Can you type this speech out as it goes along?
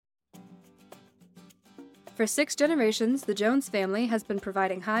For 6 generations, the Jones family has been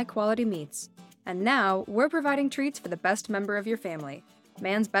providing high-quality meats. And now, we're providing treats for the best member of your family,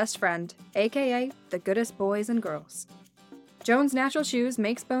 man's best friend, aka the goodest boys and girls. Jones Natural Chews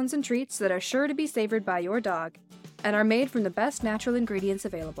makes bones and treats that are sure to be savored by your dog, and are made from the best natural ingredients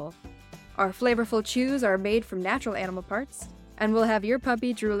available. Our flavorful chews are made from natural animal parts, and will have your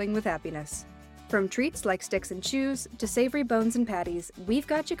puppy drooling with happiness. From treats like sticks and chews to savory bones and patties, we've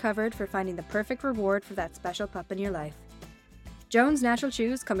got you covered for finding the perfect reward for that special pup in your life. Jones Natural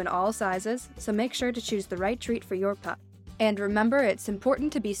Chews come in all sizes, so make sure to choose the right treat for your pup. And remember, it's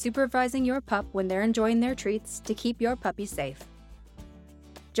important to be supervising your pup when they're enjoying their treats to keep your puppy safe.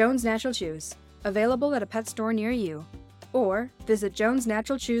 Jones Natural Chews, available at a pet store near you. Or visit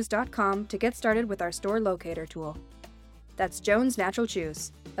jonesnaturalchews.com to get started with our store locator tool. That's Jones Natural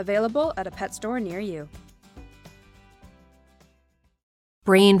Chews, available at a pet store near you.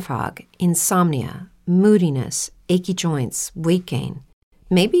 Brain fog, insomnia, moodiness, achy joints, weight gain.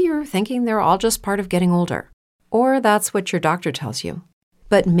 Maybe you're thinking they're all just part of getting older. Or that's what your doctor tells you.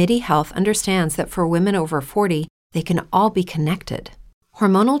 But MIDI Health understands that for women over 40, they can all be connected.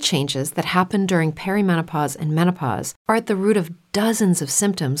 Hormonal changes that happen during perimenopause and menopause are at the root of dozens of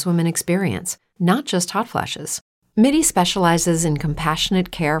symptoms women experience, not just hot flashes. MIDI specializes in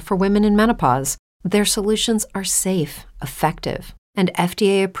compassionate care for women in menopause. Their solutions are safe, effective, and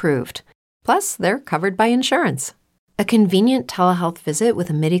FDA approved. Plus, they're covered by insurance. A convenient telehealth visit with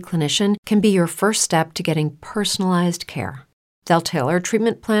a MIDI clinician can be your first step to getting personalized care. They'll tailor a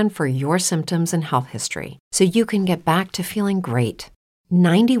treatment plan for your symptoms and health history, so you can get back to feeling great.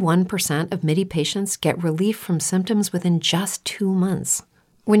 91% of MIDI patients get relief from symptoms within just 2 months.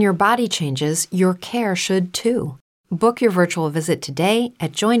 When your body changes, your care should too. Book your virtual visit today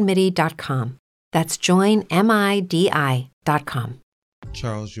at joinmidi.com. That's joinmidi.com.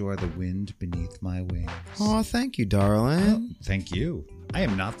 Charles, you are the wind beneath my wings. Oh, thank you, darling. Oh, thank you. I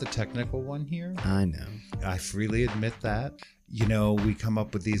am not the technical one here. I know. I freely admit that. You know, we come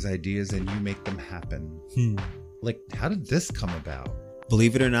up with these ideas and you make them happen. Like, how did this come about?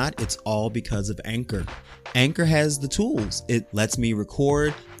 Believe it or not, it's all because of Anchor. Anchor has the tools. It lets me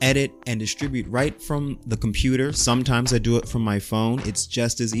record, edit, and distribute right from the computer. Sometimes I do it from my phone. It's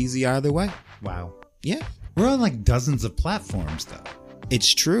just as easy either way. Wow. Yeah. We're on like dozens of platforms, though.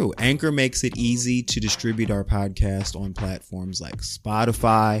 It's true. Anchor makes it easy to distribute our podcast on platforms like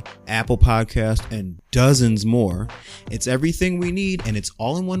Spotify, Apple Podcast, and dozens more. It's everything we need, and it's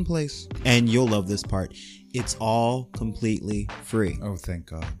all in one place. And you'll love this part. It's all completely free. Oh, thank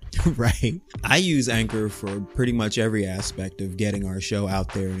God. Right. I use Anchor for pretty much every aspect of getting our show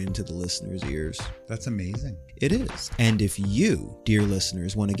out there and into the listeners' ears. That's amazing. It is. And if you, dear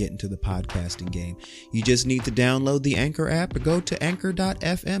listeners, want to get into the podcasting game, you just need to download the Anchor app or go to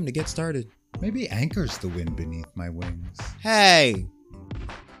anchor.fm to get started. Maybe Anchor's the wind beneath my wings. Hey!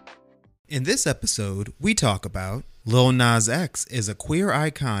 In this episode, we talk about Lil Nas X is a queer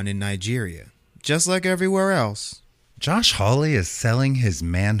icon in Nigeria, just like everywhere else. Josh Hawley is selling his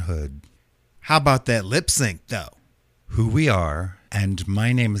manhood. How about that lip sync, though? Who We Are and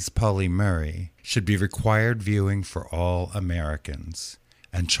My Name is Polly Murray should be required viewing for all Americans.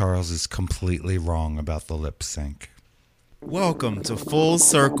 And Charles is completely wrong about the lip sync. Welcome to Full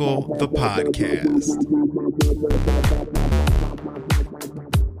Circle, the podcast.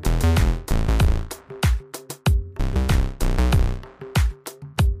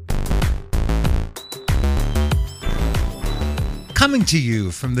 Coming to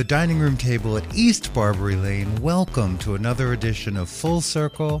you from the dining room table at East Barbary Lane, welcome to another edition of Full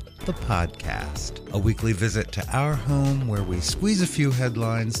Circle, the podcast. A weekly visit to our home where we squeeze a few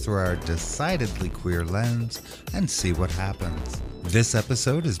headlines through our decidedly queer lens and see what happens. This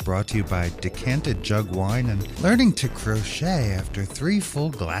episode is brought to you by Decanted Jug Wine and learning to crochet after 3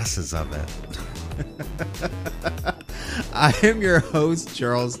 full glasses of it. I am your host,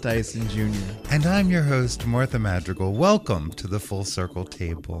 Charles Tyson Jr. And I'm your host, Martha Madrigal. Welcome to the Full Circle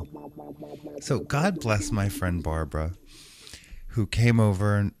table. So God bless my friend Barbara, who came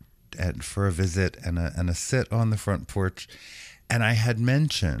over for a visit and a sit on the front porch. And I had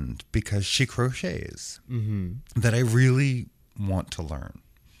mentioned, because she crochets, that I really want to learn.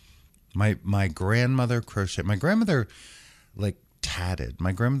 My grandmother crocheted. My grandmother, tatted.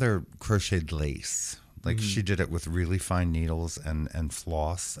 My grandmother crocheted lace. She did it with really fine needles and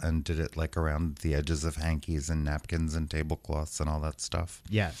floss, and did it around the edges of hankies and napkins and tablecloths and all that stuff.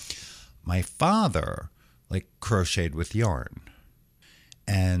 Yes. My father crocheted with yarn,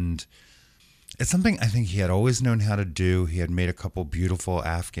 and it's something I think he had always known how to do. He had made a couple beautiful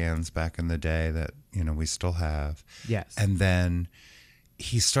Afghans back in the day that we still have. Yes. And then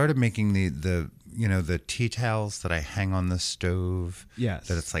he started making the the tea towels that I hang on the stove. Yes.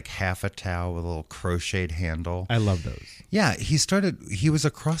 That it's like half a towel with a little crocheted handle. I love those. Yeah, he was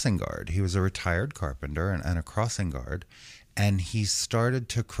a crossing guard. He was a retired carpenter and a crossing guard. And he started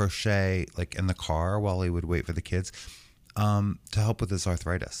to crochet like in the car while he would wait for the kids to help with his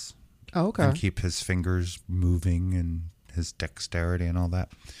arthritis. Oh, okay. And keep his fingers moving and his dexterity and all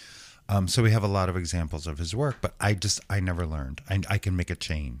that. So we have a lot of examples of his work, but I never learned. I can make a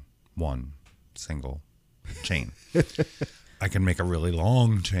chain, one single chain. I can make a really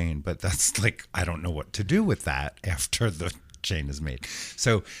long chain, but that's like, I don't know what to do with that after the chain is made.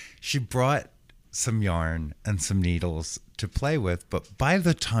 So she brought some yarn and some needles to play with, but by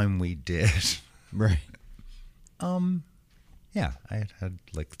the time we did, right. Yeah, I had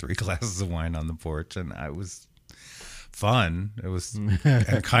like 3 glasses of wine on the porch, and I was fun. It was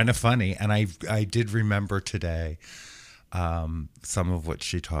kind of funny. And I did remember today some of what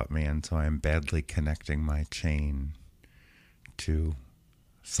she taught me, and so I'm badly connecting my chain to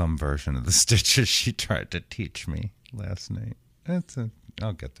some version of the stitches she tried to teach me last night.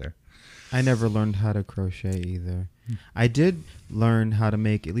 I'll get there. I never learned how to crochet either. I did learn how to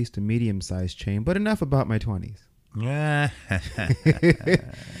make at least a medium-sized chain, but enough about my 20s.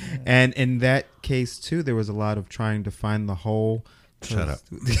 And in that case, too, there was a lot of trying to find the hole. Shut up.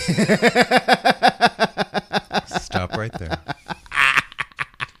 Stop right there.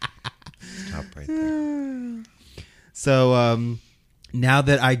 Stop right there. So, now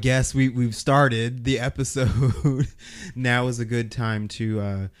that I guess we've started the episode, now is a good time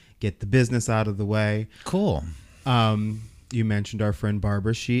to get the business out of the way. Cool. You mentioned our friend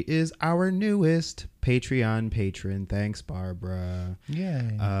Barbara. She is our newest Patreon patron. Thanks, Barbara.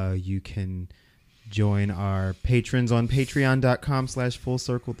 Yay. You can join our patrons on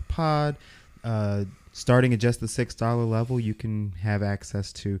patreon.com/fullcirclethepod. Starting at just the $6 level, you can have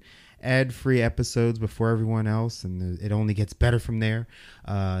access to ad-free episodes before everyone else, and it only gets better from there.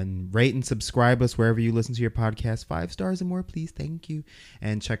 And rate and subscribe us wherever you listen to your podcast. 5 stars and more, please. Thank you.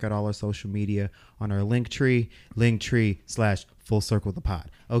 And check out all our social media on our linktree/fullcirclethepod.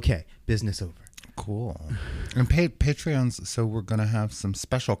 Okay, business over. Cool. And Patreons, so we're going to have some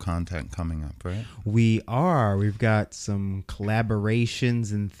special content coming up, right? We are. We've got some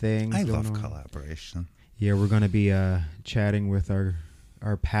collaborations and things. I love collaboration. Yeah, we're going to be chatting with our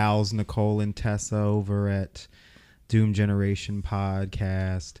pals Nicole and Tessa over at Doom Generation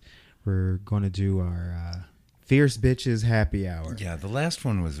Podcast. We're going to do our Fierce Bitches Happy Hour. Yeah, the last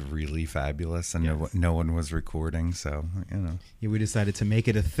one was really fabulous, and no one was recording, so, Yeah, we decided to make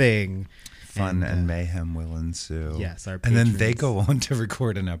it a thing. Fun and mayhem will ensue. Yes, our and then they patrons. go on to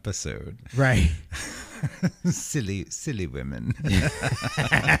record an episode. Right. silly women.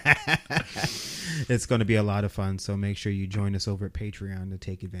 It's going to be a lot of fun, so make sure you join us over at Patreon to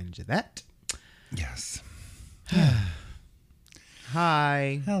take advantage of that. Yes.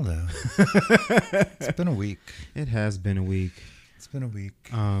 Hi. Hello. It's been a week. It has been a week. It's been a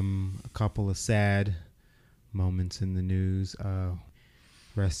week. A couple of sad moments in the news.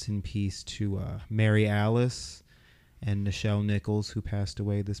 Rest in peace to Mary Alice and Nichelle Nichols, who passed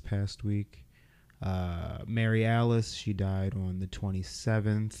away this past week. Mary Alice, she died on the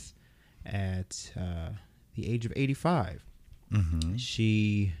 27th at the age of 85. Mm-hmm.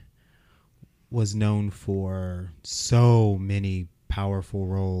 She was known for so many powerful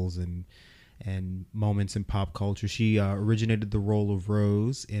roles and moments in pop culture. She originated the role of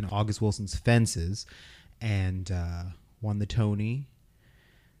Rose in August Wilson's Fences and won the Tony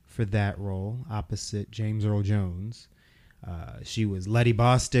for that role opposite James Earl Jones. She was Letty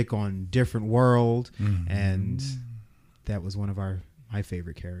Bostick on Different World, Mm-hmm. and that was one of my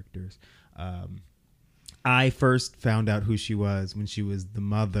favorite characters. I first found out who she was when she was the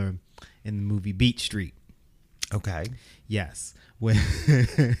mother in the movie Beat Street. Okay. Yes, when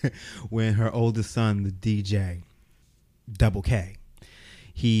when her oldest son, the DJ, Double K,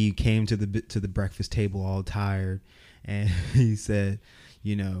 he came to the breakfast table all tired, and he said,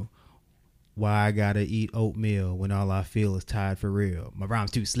 why I gotta eat oatmeal when all I feel is tired for real? My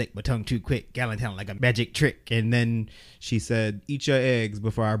rhyme's too slick, my tongue too quick, gallon talent like a magic trick. And then she said, eat your eggs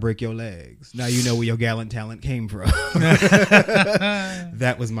before I break your legs. Now you know where your gallant talent came from.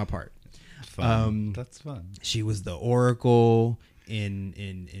 That was my part. Fun. That's fun. She was the Oracle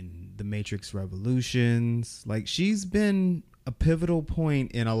in the Matrix Revolutions. Like, she's been a pivotal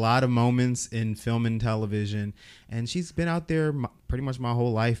point in a lot of moments in film and television, and she's been out there pretty much my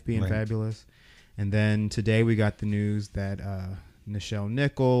whole life being fabulous. And then today we got the news that Nichelle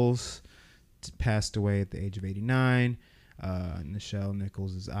Nichols passed away at the age of 89. Nichelle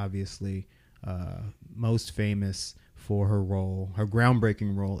Nichols is obviously most famous for her role, her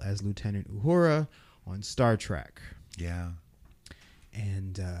groundbreaking role as Lieutenant Uhura on Star Trek. Yeah.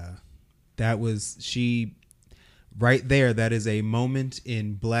 And that was she right there. That is a moment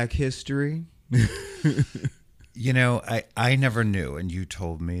in Black history. You know, I never knew, and you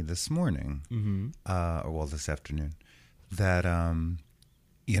told me this morning, Mm-hmm. this afternoon, that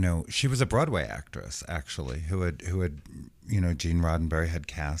you know, she was a Broadway actress actually who had you know, Gene Roddenberry had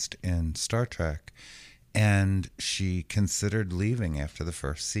cast in Star Trek, and she considered leaving after the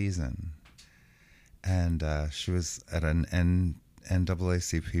first season, and she was at an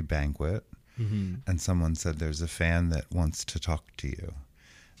NAACP banquet, Mm-hmm. and someone said, "There's a fan that wants to talk to you."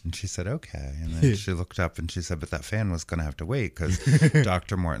 And she said, "Okay." And then she looked up and she said, "But that fan was going to have to wait because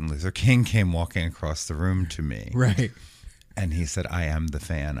Dr. Martin Luther King came walking across the room to me." Right. And he said, "I am the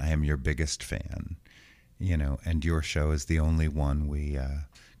fan. I am your biggest fan. You know, and your show is the only one we,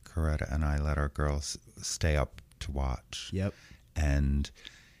 Coretta and I let our girls stay up to watch. Yep. And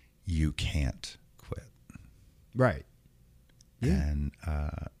you can't quit." Right. Yeah. And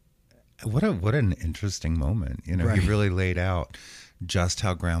what an interesting moment. You know, Right. he really laid out just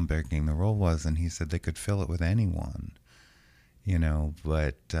how groundbreaking the role was, and he said they could fill it with anyone. You know,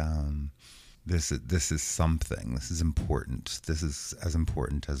 but this is something. This is important. This is as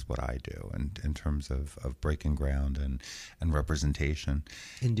important as what I do, and in terms of breaking ground and representation.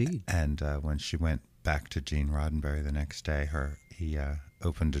 Indeed. And when she went back to Gene Roddenberry the next day, he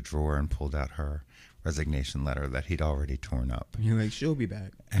opened a drawer and pulled out her resignation letter that he'd already torn up, You're like, she'll be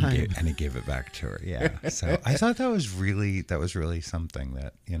back. and he gave it back to her. Yeah. So I thought that was really something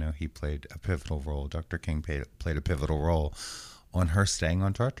that, you know, he played a pivotal role. Dr. King played a pivotal role on her staying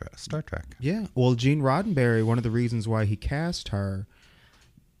on Star Trek. Yeah. Well, Gene Roddenberry, one of the reasons why he cast her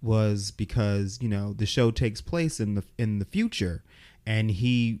was because, you know, the show takes place in the future, and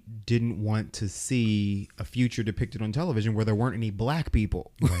he didn't want to see a future depicted on television where there weren't any black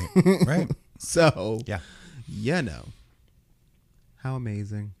people. Right. Right. So, Yeah. you know. How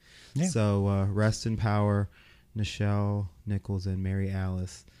amazing. Yeah. So, rest in power, Nichelle Nichols and Mary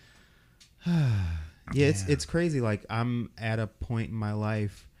Alice. Yeah, it's crazy. Like, I'm at a point in my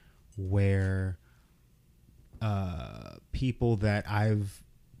life where people that I've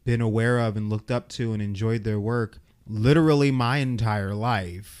been aware of and looked up to and enjoyed their work literally my entire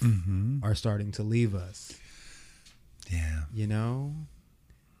life are starting to leave us. Yeah. You know?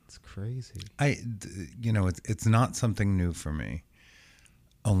 It's crazy. You know, it's not something new for me,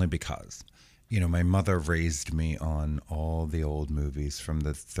 only because, you know, my mother raised me on all the old movies from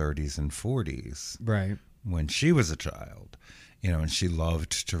the 30s and 40s. Right. When she was a child, you know, and she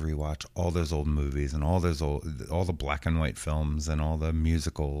loved to rewatch all those old movies and all the black and white films and all the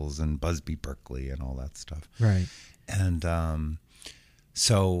musicals and Busby Berkeley and all that stuff. Right. And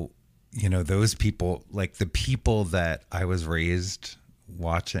so, you know, those people, like the people that I was raised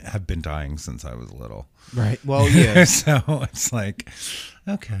watching, have been dying since I was little. Right. Well, yeah. So it's like,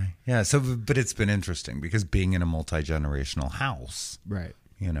 okay. Yeah. So, but it's been interesting because being in a multi-generational house, Right.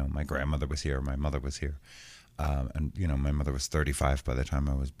 you know, my grandmother was here, my mother was here. And, you know, my mother was 35 by the time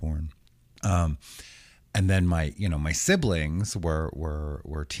I was born. And then my siblings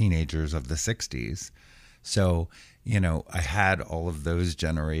were teenagers of the 60s. So, you know, I had all of those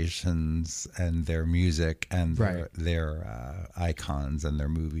generations and their music and their icons and their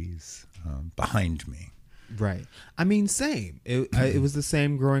movies behind me. Right. I mean, same. It was the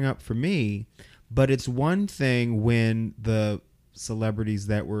same growing up for me, but it's one thing when the celebrities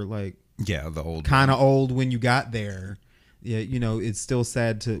that were like, yeah, the old kind of old when you got there. Yeah, you know, it's still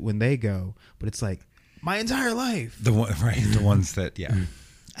sad to when they go, but it's like my entire life. The ones that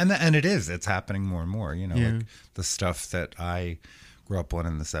and it's happening more and more. You know, like the stuff that I grew up on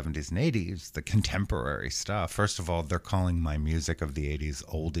in the 70s and 80s, the contemporary stuff. First of all, they're calling my music of the 80s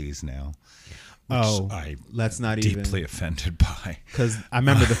oldies now. Let's not deeply offended by, because I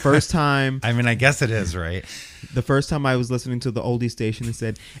remember the first time. I mean, I guess it is, right? The first time I was listening to the oldie station and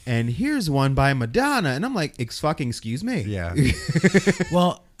said, "And here's one by Madonna," and I'm like, excuse me." Yeah.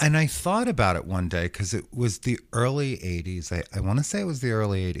 Well, and I thought about it one day because it was the early 80s. I want to say it was the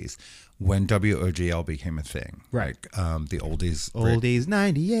early 80s when WOGL became a thing. Right. Like, the oldies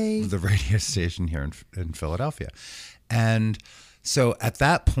 98. The radio station here in Philadelphia. And so at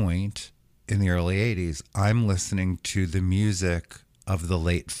that point, in the early 80s, I'm listening to the music of the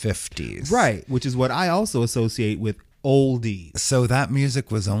late 50s. Right, which is what I also associate with oldies. So that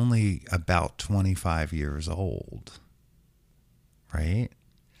music was only about 25 years old, right?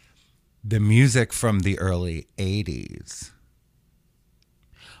 The music from the early 80s.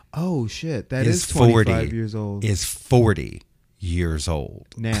 Oh, shit. That is is 25 40 years old. Is 40 years old.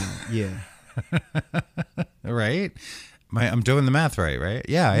 Now, yeah. Right? I'm doing the math right?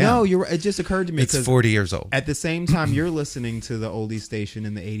 Yeah, yeah. No, you're. It just occurred to me It's 40 years old. at the same time you're listening to the oldie station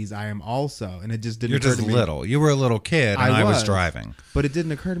in the 80s. I am also, and it just didn't. You're occur just to me. little. You were a little kid, and I was was. driving. But it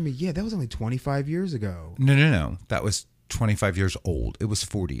didn't occur to me. Yeah, that was only 25 years ago. No. That was 25 years old. It was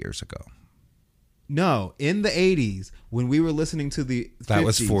 40 years ago. No, in the 80s when we were listening to the 50s, That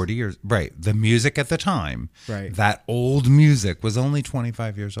was 40 years. Right. The music at the time. Right. That old music was only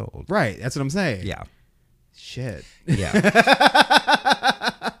 25 years old. Right. That's what I'm saying. Yeah. Shit. Yeah.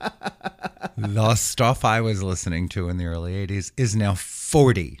 The stuff I was listening to in the early 80s is now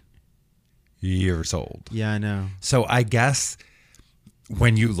 40 years old. Yeah, I know. So I guess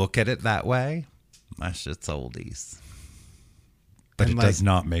when you look at it that way, that shit's oldies. But And it does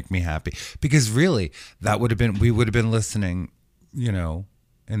not make me happy. Because really, we would have been listening, in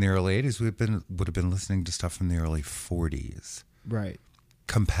the early 80s, would have been listening to stuff from the early 40s. Right.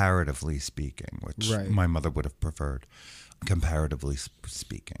 Comparatively speaking, which Right. my mother would have preferred, comparatively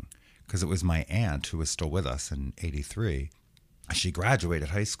speaking, because it was my aunt who was still with us in 83. She graduated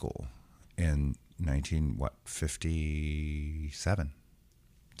high school in 1957.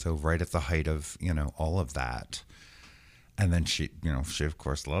 So right at the height of, all of that. And then she of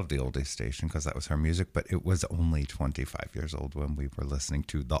course loved the oldies station because that was her music, but it was only 25 years old when we were listening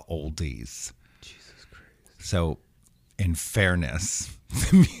to the oldies. Jesus Christ. So in fairness,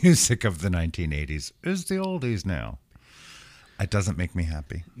 the music of the 1980s is the oldies now. It doesn't make me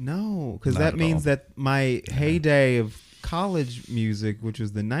happy. No, because Not that at means all. that my heyday of college music, which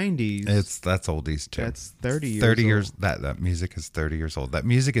was the 90s, That's oldies too. that's 30 years 30 old. years. That music is 30 years old. That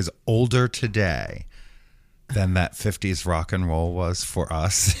music is older today than that 50s rock and roll was for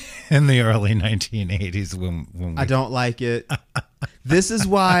us in the early 1980s when we, I don't like it. This is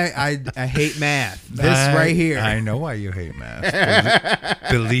why I hate math. This right here. I know why you hate math.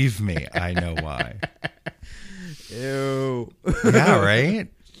 Believe me, I know why. Ew. Yeah, right?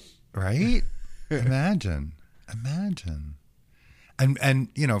 Right? Imagine. And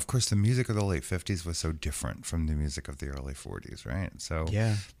of course the music of the late 50s was so different from the music of the early 40s, right? So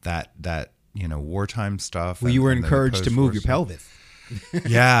Yeah. that wartime stuff. Well, you were and then the encouraged to move your post-war pelvis.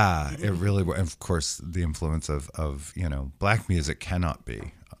 Yeah, it really was. And of course, the influence of black music cannot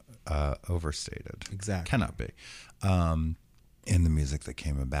be overstated. Exactly. Cannot be. In the music that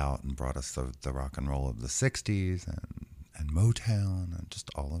came about and brought us the rock and roll of the 60s and Motown and just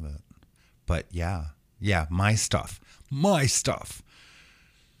all of it. But yeah, my stuff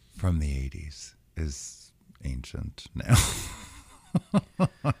from the 80s is ancient now.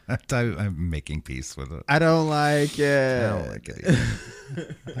 I'm making peace with it. I don't like it. I don't like it either.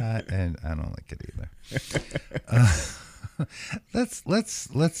 And I don't like it either.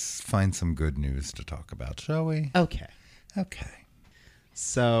 Let's find some good news to talk about, shall we? Okay. Okay.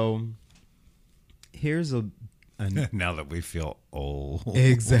 So here's a Now that we feel old.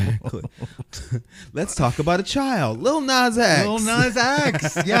 exactly. Let's talk about a child, Lil Nas X. Lil Nas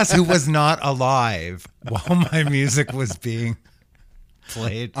X. Yes, who was not alive while my music was being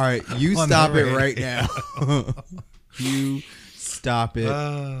played. All right, you on stop the it right radio. now. You stop it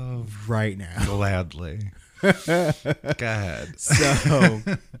Oh, right now. gladly. Go ahead. So,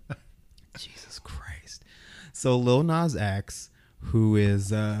 Jesus Christ. So Lil Nas X, who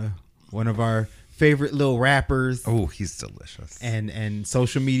is one of our favorite little rappers Oh, he's delicious. and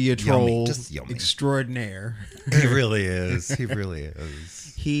social media Yummy, troll just yummy. extraordinaire. He really is. He really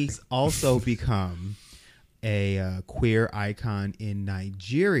is. He's also become a queer icon in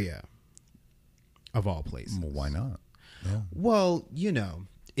Nigeria, of all places. Well, why not? Yeah. Well,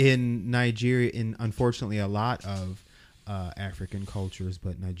 in Nigeria, unfortunately a lot of African cultures,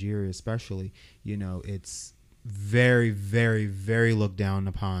 but Nigeria especially, it's very, very, very looked down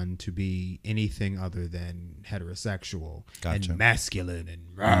upon to be anything other than heterosexual Gotcha. and masculine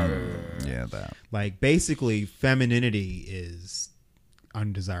and Yeah, that. like basically femininity is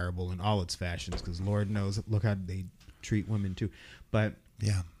undesirable in all its fashions because Lord knows, look how they treat women too. But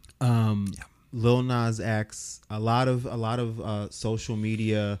Yeah. Lil Nas X, a lot of social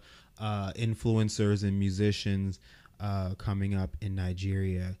media influencers and musicians coming up in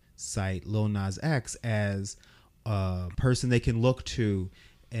Nigeria cite Lil Nas X as a person they can look to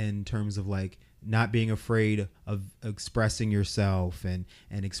in terms of like not being afraid of expressing yourself and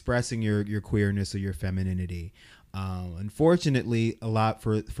expressing your queerness or your femininity. Unfortunately, a lot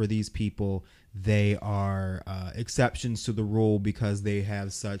for these people, they are exceptions to the rule because they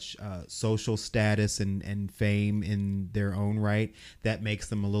have such social status and fame in their own right that makes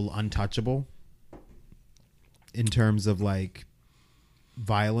them a little untouchable in terms of like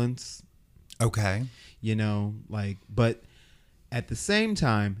violence. Okay. But at the same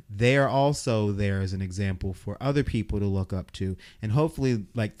time, they are also there as an example for other people to look up to. And hopefully,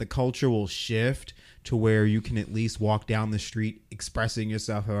 like, the culture will shift to where you can at least walk down the street expressing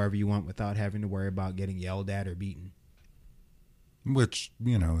yourself however you want without having to worry about getting yelled at or beaten. Which,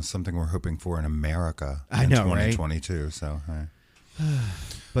 you know, is something we're hoping for in America in I know, 2022. Right? So,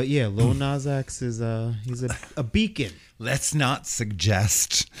 But yeah, Lil Nas X is he's a beacon. let's not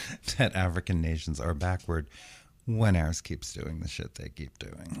suggest that African nations are backward when ours keeps doing the shit they keep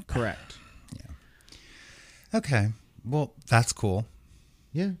doing. Correct. Yeah. Okay. Well, that's cool.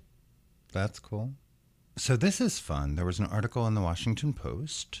 Yeah. That's cool. So this is fun. There was an article in the Washington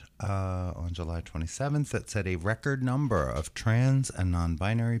Post on July 27th that said a record number of trans and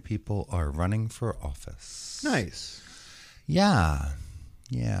non-binary people are running for office. Nice. Yeah.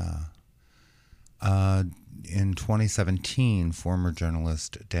 Yeah. In 2017, former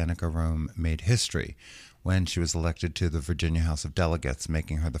journalist Danica Rome made history when she was elected to the Virginia House of Delegates,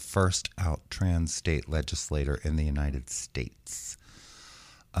 making her the first out trans state legislator in the United States.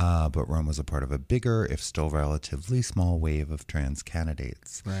 But Rome was a part of a bigger, if still relatively small, wave of trans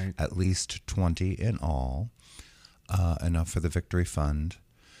candidates. Right. At least 20 in all, enough for the Victory Fund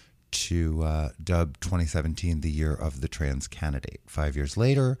to dub 2017 the year of the trans candidate. 5 years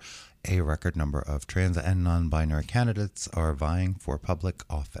later, a record number of trans and non-binary candidates are vying for public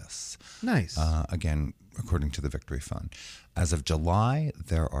office. Nice. Again, according to the Victory Fund. As of July,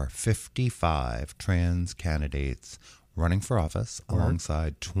 there are 55 trans candidates running for office,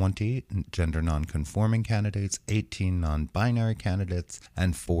 alongside 20 gender non-conforming candidates, 18 non-binary candidates,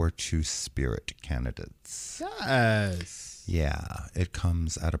 and 4 two-spirit candidates. Yes. Yeah, it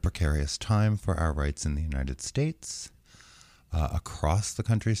comes at a precarious time for our rights in the United States. Across the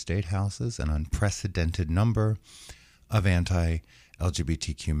country's state houses, an unprecedented number of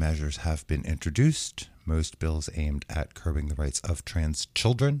anti-LGBTQ measures have been introduced, most bills aimed at curbing the rights of trans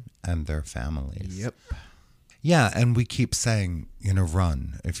children and their families. Yep. Yeah, and we keep saying, you know,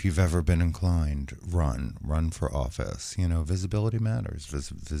 run. If you've ever been inclined, run for office. You know, visibility matters.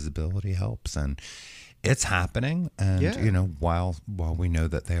 Visibility helps, and it's happening. And Yeah. you know, while we know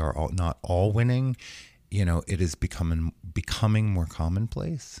that they are not all winning, you know, it is becoming more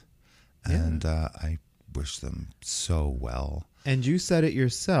commonplace. Yeah. And I wish them so well. And you said it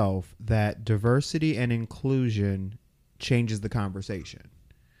yourself that diversity and inclusion changes the conversation.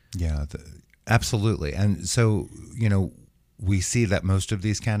 Yeah, absolutely. And so, you know, we see that most of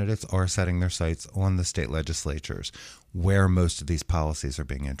these candidates are setting their sights on the state legislatures where most of these policies are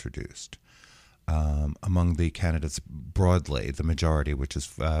being introduced. Among the candidates broadly, the majority, which is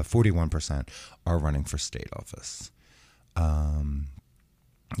 41%, are running for state office.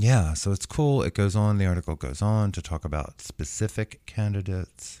 Yeah, so it's cool. It goes on, the article goes on to talk about specific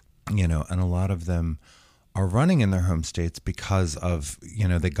candidates, you know, and a lot of them are running in their home states because of, you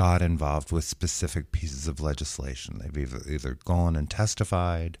know, they got involved with specific pieces of legislation. They've either gone and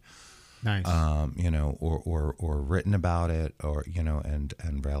testified, Nice. you know, or written about it, or, you know, and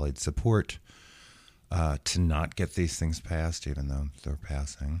rallied support to not get these things passed, even though they're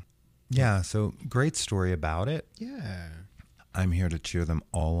passing. Yeah, so great story about it. Yeah. I'm here to cheer them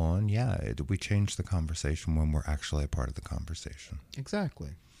all on. Yeah, we change the conversation when we're actually a part of the conversation. Exactly.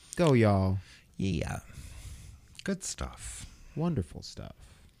 Go, y'all. Yeah. Good stuff. Wonderful stuff.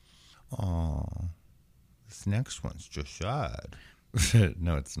 Oh, this next one's just sad.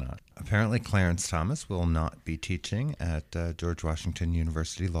 No, it's not. Apparently, Clarence Thomas will not be teaching at George Washington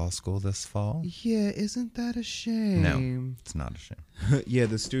University Law School this fall. Yeah, isn't that a shame? No, it's not a shame. Yeah,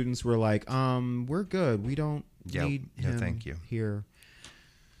 the students were like, we're good. We don't need him thank you. here.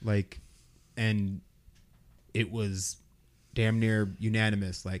 Like, and it was damn near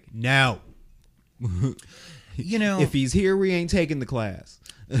unanimous. Like, no. You know, If he's here, we ain't taking the class.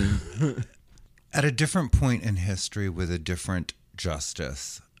 at a different point in history with a different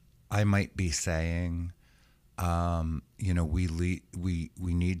justice, I might be saying, you know, we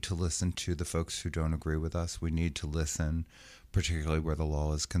need to listen to the folks who don't agree with us. We need to listen, particularly where the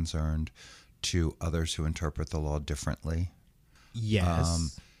law is concerned, to others who interpret the law differently.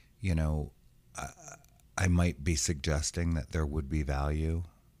 Yes. You know, I might be suggesting that there would be value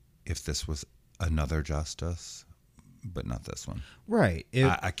if this was another justice, but not this one. Right.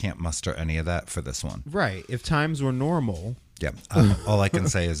 I can't muster any of that for this one. Right. If times were normal. Yeah. All I can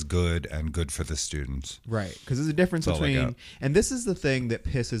say is good, and good for the students. Right. Because there's a difference That's all I between, got. and this is the thing that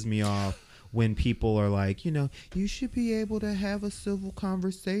pisses me off when people are like, you know, you should be able to have a civil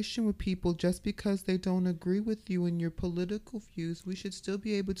conversation with people just because they don't agree with you in your political views. We should still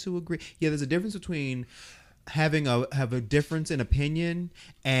be able to agree. Yeah, there's a difference between have a difference in opinion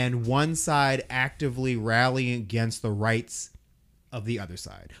and one side actively rallying against the rights of the other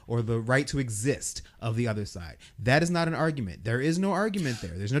side, or the right to exist of the other side. That is not an argument. There is no argument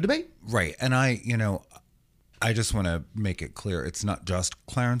there. There's no debate. Right. And I just want to make it clear, it's not just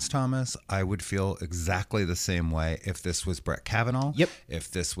Clarence Thomas. I would feel exactly the same way if this was Brett Kavanaugh. Yep.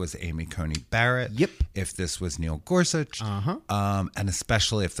 If this was Amy Coney Barrett. Yep. If this was Neil Gorsuch. And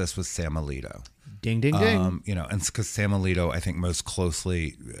especially if this was Sam Alito. Ding, ding, ding. And because Sam Alito, I think, most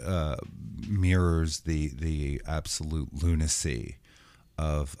closely mirrors the absolute lunacy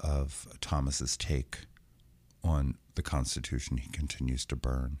of Thomas's take on the Constitution he continues to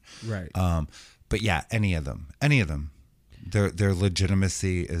burn. Right. But yeah, any of them, their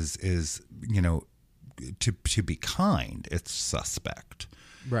legitimacy is to be kind, it's suspect.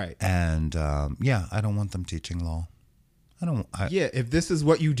 Right. And I don't want them teaching law. If this is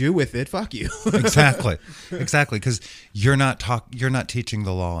what you do with it, fuck you. Exactly. Because you're not teaching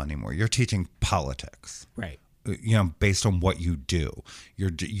the law anymore. You're teaching politics. Right. Based on what you do,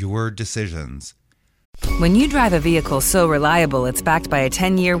 your decisions. When you drive a vehicle so reliable it's backed by a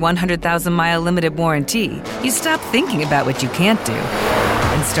 10-year, 100,000-mile limited warranty, you stop thinking about what you can't do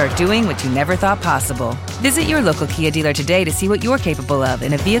and start doing what you never thought possible. Visit your local Kia dealer today to see what you're capable of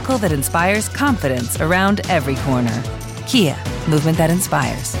in a vehicle that inspires confidence around every corner. Kia, movement that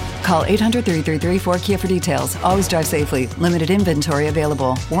inspires. Call 800-333-4KIA for details. Always drive safely. Limited inventory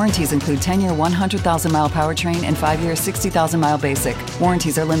available. Warranties include 10-year 100,000-mile powertrain and 5-year 60,000-mile basic.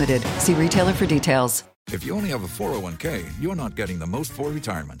 Warranties are limited. See retailer for details. If you only have a 401k, you're not getting the most for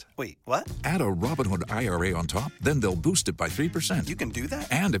retirement. Wait, what? Add a Robinhood IRA on top, then they'll boost it by 3%. You can do that?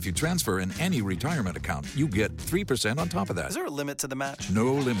 And if you transfer in any retirement account, you get 3% on top of that. Is there a limit to the match?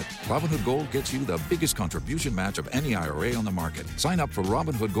 No limit. Robinhood Gold gets you the biggest contribution match of any IRA on the market. Sign up for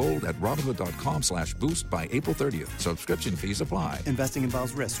Robinhood Gold at Robinhood.com/boost by April 30th. Subscription fees apply. Investing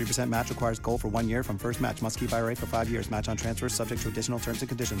involves risk. 3% match requires gold for 1 year from first match. Must keep IRA for 5 years. Match on transfers subject to additional terms and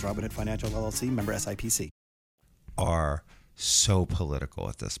conditions. Robinhood Financial LLC, member SIPC. Are so political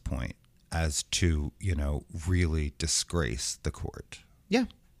at this point as to, really disgrace the court. Yeah.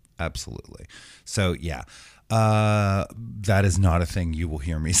 Absolutely. So, that is not a thing you will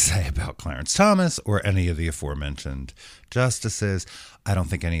hear me say about Clarence Thomas or any of the aforementioned justices. I don't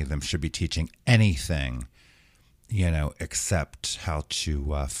think any of them should be teaching anything, except how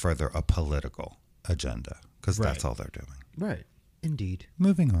to further a political agenda, because that's all they're doing. Right. Indeed.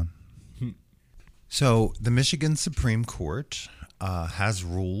 Moving on. So the Michigan Supreme Court has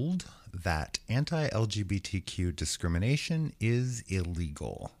ruled that anti-LGBTQ discrimination is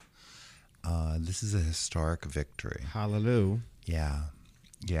illegal. This is a historic victory. Hallelujah.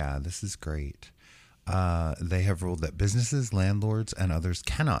 Yeah, this is great. They have ruled that businesses, landlords, and others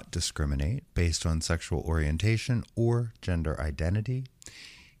cannot discriminate based on sexual orientation or gender identity,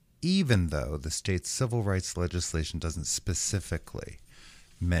 even though the state's civil rights legislation doesn't specifically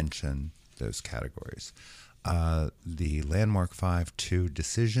mention those categories. The Landmark 5-2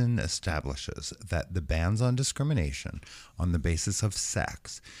 decision establishes that the bans on discrimination on the basis of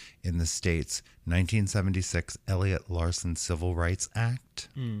sex in the state's 1976 Elliott Larson Civil Rights Act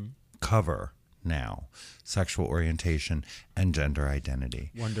cover now sexual orientation and gender identity.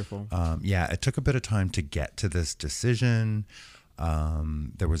 Wonderful. It took a bit of time to get to this decision.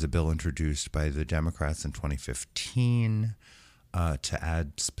 There was a bill introduced by the Democrats in 2015 to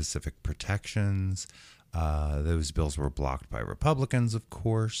add specific protections. Those bills were blocked by Republicans, of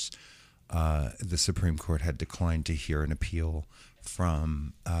course. The Supreme Court had declined to hear an appeal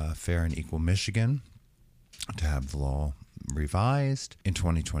from Fair and Equal Michigan to have the law revised in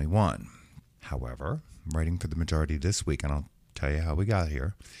 2021. However, writing for the majority this week, and I'll tell you how we got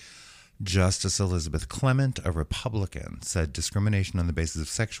here, Justice Elizabeth Clement, a Republican, said discrimination on the basis of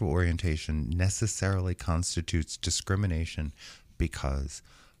sexual orientation necessarily constitutes discrimination because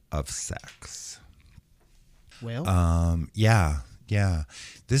of sex. Well, yeah.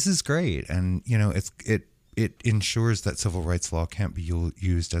 This is great, and it ensures that civil rights law can't be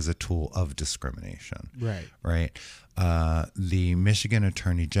used as a tool of discrimination. Right. The Michigan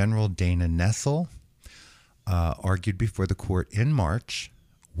Attorney General Dana Nessel argued before the court in March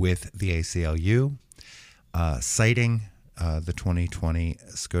with the ACLU, citing the 2020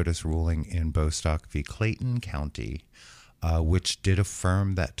 SCOTUS ruling in Bostock v. Clayton County, which did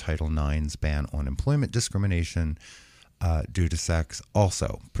affirm that Title IX's ban on employment discrimination due to sex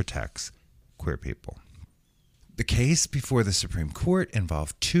also protects queer people. The case before the Supreme Court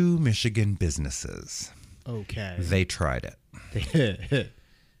involved two Michigan businesses. Okay. They tried it.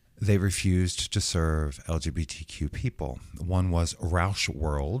 They refused to serve LGBTQ people. One was Roush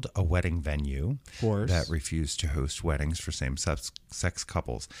World, a wedding venue that refused to host weddings for same-sex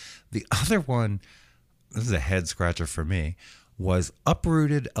couples. The other one, this is a head-scratcher for me, was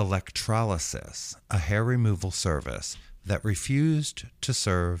Uprooted Electrolysis, a hair removal service that refused to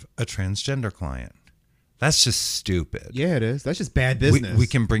serve a transgender client. That's just stupid. Yeah, it is. That's just bad business. We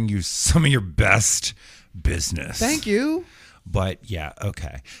can bring you some of your best business. Thank you. But yeah,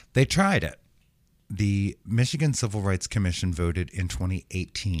 okay. They tried it. The Michigan Civil Rights Commission voted in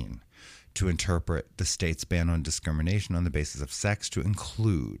 2018 to interpret the state's ban on discrimination on the basis of sex to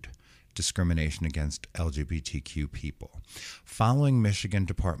include discrimination against LGBTQ people. Following Michigan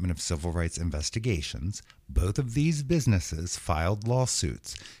Department of Civil Rights investigations, both of these businesses filed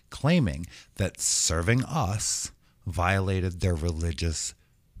lawsuits claiming that serving us violated their religious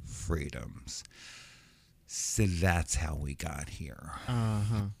freedoms. So that's how we got here.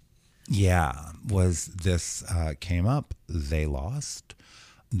 Yeah, came up, they lost.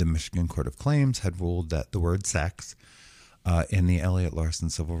 The Michigan Court of Claims had ruled that the word sex in the Elliott Larson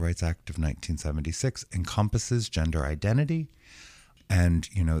Civil Rights Act of 1976 encompasses gender identity and,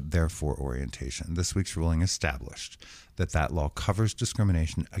 therefore orientation. This week's ruling established that law covers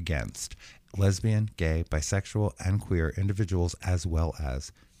discrimination against lesbian, gay, bisexual, and queer individuals as well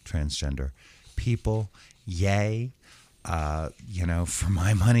as transgender people. Yay. For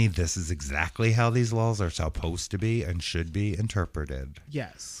my money, this is exactly how these laws are supposed to be and should be interpreted.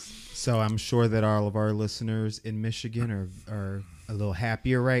 Yes. So I'm sure that all of our listeners in Michigan are a little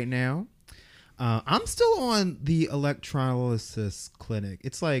happier right now. I'm still on the electrolysis clinic.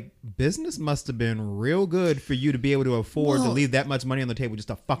 It's like business must have been real good for you to be able to afford to leave that much money on the table just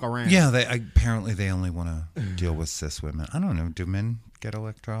to fuck around. Yeah, apparently they only want to deal with cis women. I don't know. Do men get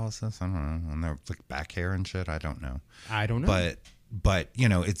electrolysis? I don't know. And they're like back hair and shit. I don't know. But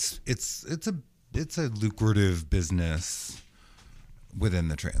it's a lucrative business within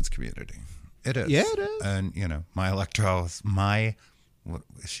the trans community. It is. Yeah, it is. And my electrolysis, what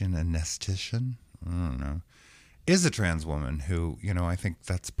is she, an anesthetician? I don't know. Is a trans woman who, I think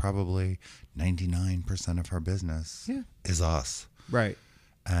that's probably 99% of her business is us. Right.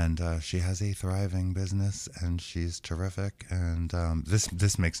 And she has a thriving business, and she's terrific. And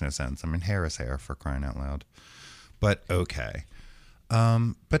this makes no sense. I mean, hair is hair, for crying out loud. But okay.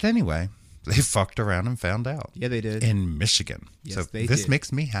 But anyway, they fucked around and found out. Yeah, they did. In Michigan. Yes, so they this did.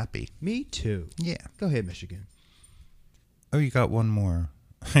 makes me happy. Me too. Yeah. Go ahead, Michigan. Oh, you got one more.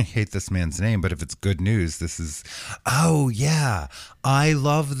 I hate this man's name, but if it's good news, this is... Oh, yeah. I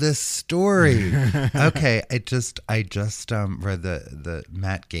love this story. Okay, I just read the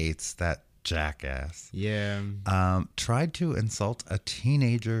Matt Gaetz, that jackass. Yeah. Tried to insult a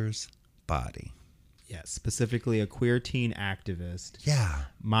teenager's body. Yeah, specifically a queer teen activist. Yeah.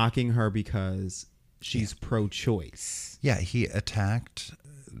 Mocking her because she's pro-choice. Yeah, he attacked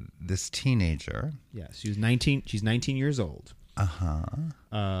this teenager. Yeah, she's 19 years old. Uh-huh.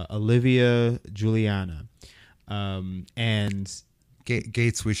 Olivia Juliana. And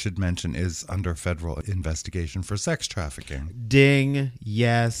Gaetz, we should mention, is under federal investigation for sex trafficking. Ding,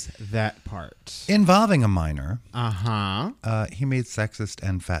 yes, that part. Involving a minor. Uh-huh. He made sexist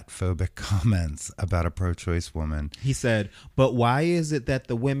and fatphobic comments about a pro-choice woman. He said, but why is it that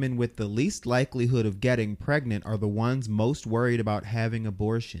the women with the least likelihood of getting pregnant are the ones most worried about having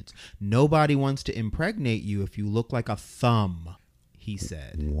abortions? Nobody wants to impregnate you if you look like a thumb, he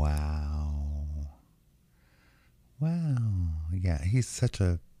said. Wow. Yeah, he's such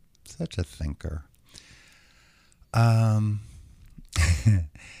a thinker. On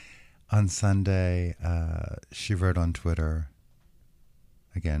Sunday, she wrote on Twitter,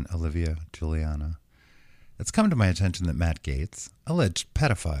 again, Olivia Juliana, it's come to my attention that Matt Gaetz, alleged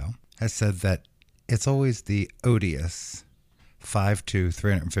pedophile, has said that it's always the odious 5'2",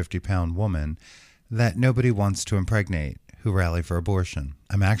 350-pound woman that nobody wants to impregnate who rally for abortion.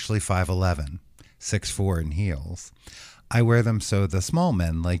 I'm actually 5'11", 6'4" in heels. I wear them so the small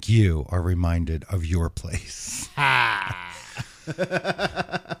men like you are reminded of your place.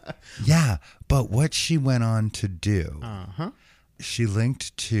 Yeah, but what she went on to do, she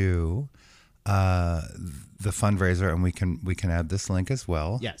linked to the fundraiser, and we can add this link as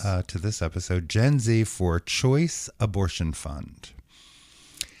well. Yes. To this episode, Gen Z for Choice Abortion Fund.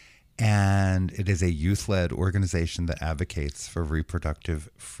 And it is a youth-led organization that advocates for reproductive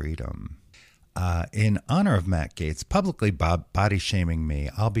freedom. In honor of Matt Gaetz publicly body shaming me,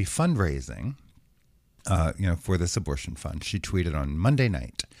 I'll be fundraising, for this abortion fund. She tweeted on Monday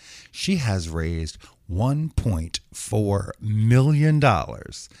night. She has raised $1.4 million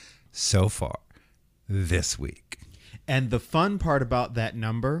so far this week. And the fun part about that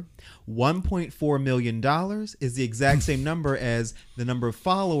number, $1.4 million is the exact same number as the number of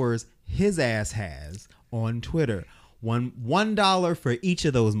followers his ass has on Twitter. $1 for each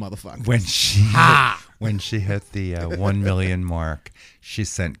of those motherfuckers. when she hit the 1 million mark, she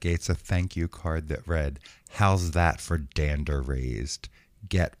sent Gates a thank you card that read, "How's that for dander raised?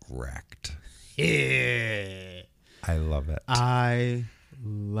 Get wrecked." Yeah. I love it. I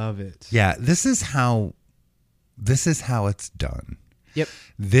love it. Yeah, this is how it's done. Yep.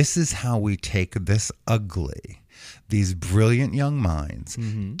 This is how we take this ugly, these brilliant young minds,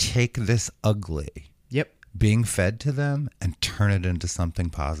 take this ugly, Yep. being fed to them, and turn it into something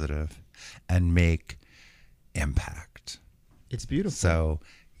positive and make impact. It's beautiful. So,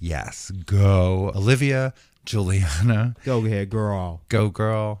 yes, go Olivia, Juliana. Go ahead, girl. Go,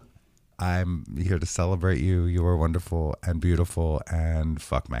 girl. I'm here to celebrate you. You are wonderful and beautiful, and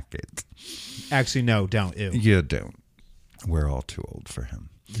fuck Matt Gates. Actually, no, don't. Ew. You don't. We're all too old for him.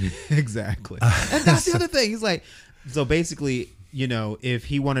 Exactly. And that's the other thing. He's like, so basically, you know, if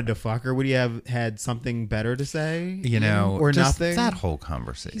he wanted to fuck her, would he have had something better to say? You know, or just nothing? that whole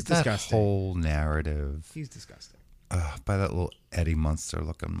conversation, He's that disgusting. whole narrative. He's disgusting. By that little Eddie Munster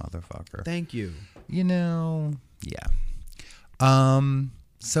looking motherfucker. Thank you. You know, yeah.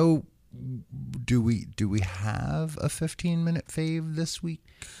 So do we have a 15-minute fave this week?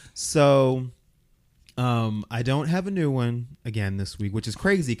 So, I don't have a new one again this week, which is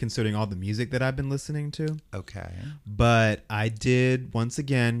crazy considering all the music that I've been listening to. Okay. But I did once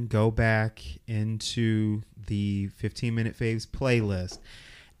again go back into the 15-minute faves playlist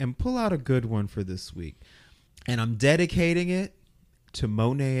and pull out a good one for this week. And I'm dedicating it to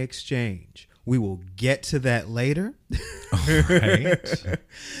Monet Exchange. We will get to that later. Right.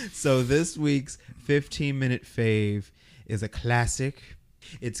 So this week's 15-minute fave is a classic.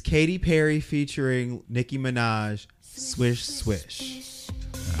 It's Katy Perry featuring Nicki Minaj, Swish Swish.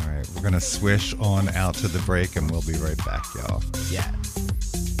 All right, we're going to swish on out to the break, and we'll be right back, y'all. Yeah.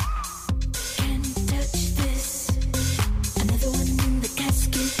 Can't touch this. Another one in the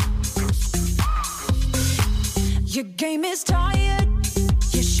casket. Your game is tired.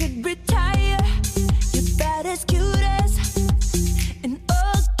 You should retire. You're bad as cute as an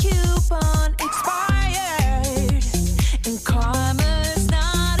old coupon expired. And karma's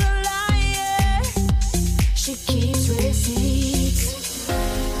not a liar. She keeps receipts.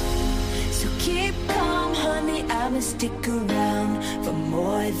 So keep calm, honey. I'ma stick around for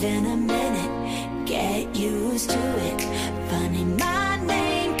more than a minute. Get used to it. Funny, my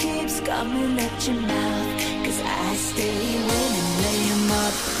name keeps coming at your mouth. 'Cause I stay winning, lay 'em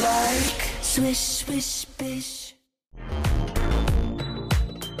up like swish, swish, bish.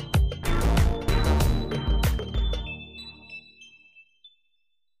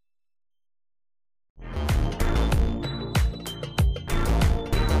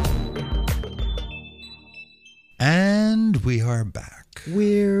 And we are back.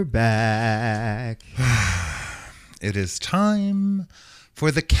 We're back. It is time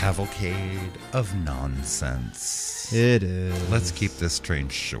for the cavalcade of nonsense. It is. Let's keep this train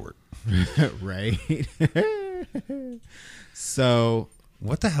short. Right. So,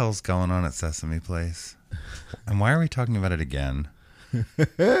 What the hell's going on at Sesame Place? And why are we talking about it again?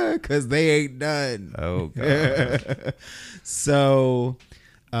 because they ain't done. Oh, God. So,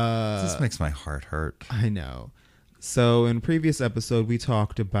 This makes my heart hurt. I know. So in previous episode, we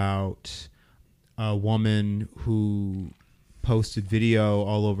talked about a woman who posted video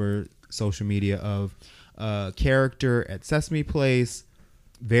all over social media of a character at Sesame Place,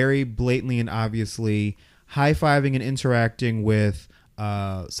 very blatantly and obviously high-fiving and interacting with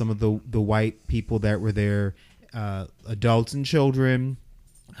some of the white people that were there, adults and children,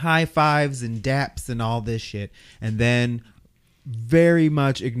 high fives and daps and all this shit, and then very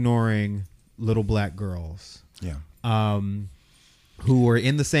much ignoring little black girls. Yeah. Who were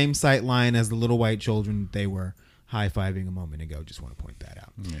in the same sight line as the little white children they were high-fiving a moment ago. Just want to point that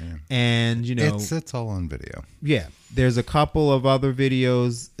out. Yeah. And, you know, It's all on video. yeah, there's a couple of other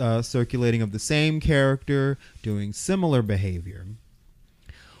videos circulating of the same character doing similar behavior.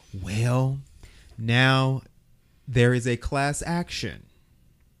 Well, now there is a class action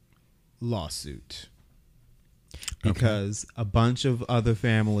lawsuit because a bunch of other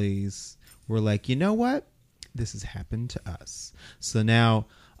families were like, you know what? This has happened to us. So now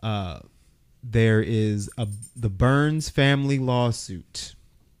there is the Burns family lawsuit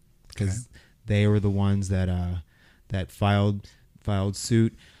because they were the ones that filed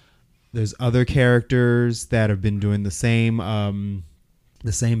suit. There's other characters that have been doing the same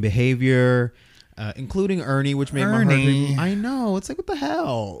behavior, including Ernie, which made my heart. I know. It's like, what the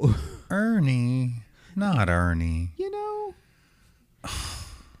hell? Ernie. Not Ernie. You know?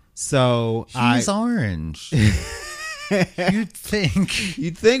 So He's orange. You'd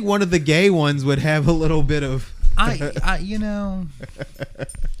think one of the gay ones would have a little bit of I you know,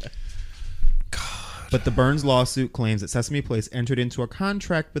 God, But the Burns lawsuit claims that Sesame Place entered into a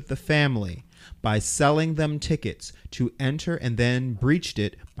contract with the family by selling them tickets to enter and then breached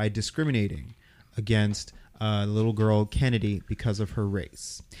it by discriminating against little girl Kennedy because of her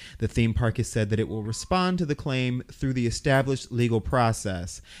race. The theme park has said that it will respond to the claim through the established legal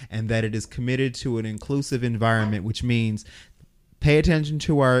process and that it is committed to an inclusive environment, which means pay attention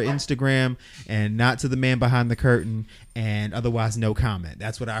to our Instagram and not to the man behind the curtain, and otherwise no comment.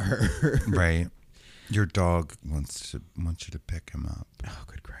 That's what I heard. Right. Your dog wants you to pick him up. Oh,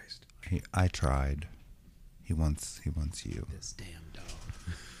 good Christ. I tried. He wants you. This damn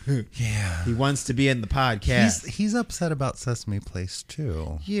dog. Yeah. He wants to be in the podcast. He's upset about Sesame Place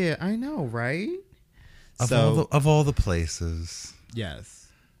too. Yeah, I know, right? Of all the places. Yes.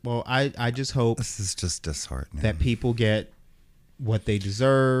 Well, I just hope This is just disheartening. that people get what they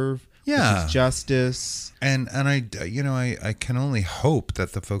deserve. Yeah. Which is justice. And I can only hope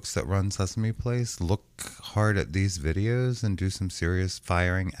that the folks that run Sesame Place look hard at these videos and do some serious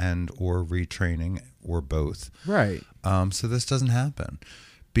firing and or retraining or both. Right. So this doesn't happen,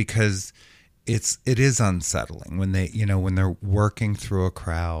 because it is unsettling when when they're working through a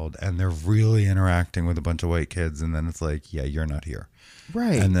crowd and they're really interacting with a bunch of white kids, and then it's like, yeah, you're not here.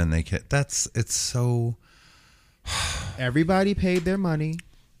 Right. And then it's so Everybody paid their money.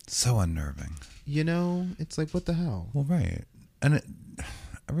 so unnerving. It's like, what the hell? Well, right. And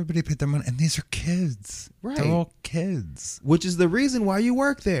everybody paid their money, and these are kids. Right. They're all kids. Which is the reason why you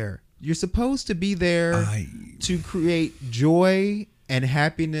work there. You're supposed to be there to create joy and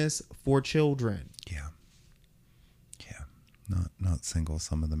happiness for children. Yeah. Not single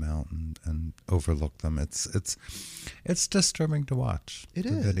some of them out and overlook them. It's disturbing to watch. It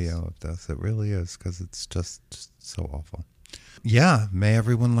the is. video of this. It really is, because it's just so awful. Yeah, may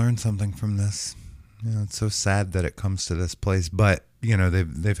everyone learn something from this. It's so sad that it comes to this place, but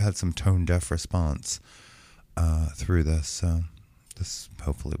they've had some tone deaf response through this, so this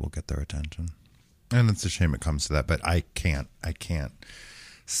hopefully will get their attention. And it's a shame it comes to that, but I can't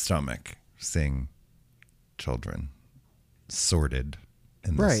stomach seeing children sorted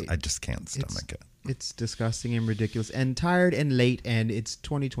in this. Right. I just can't stomach it. It's disgusting and ridiculous and tired and late, and it's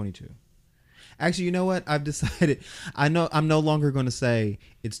 2022. Actually, you know what? I've decided. I'm no longer going to say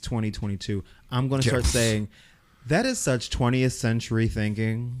it's 2022. I'm going to start saying that is such 20th century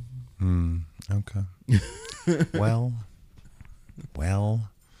thinking. Okay. well.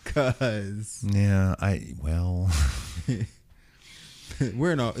 Cause Yeah,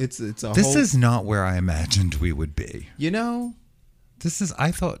 we're it's a this whole, is not where I imagined we would be.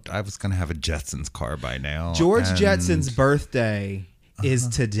 I thought I was going to have a Jetsons car by now. George and- Jetson's birthday is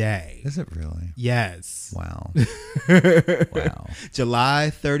today. Is it really? Yes. Wow. Wow.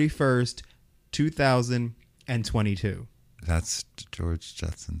 July 31st, 2022. That's George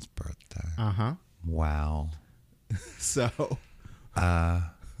Jetson's birthday. Uh-huh. Wow. So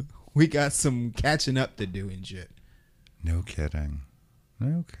we got some catching up to do and shit. No kidding.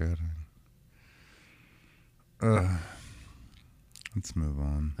 Let's move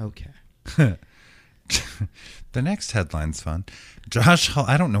on. Okay. The next headline's fun.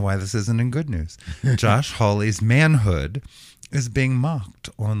 I don't know why this isn't in good news. Josh Hawley's manhood is being mocked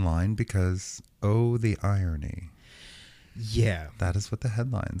online because, oh, the irony. Yeah. That is what the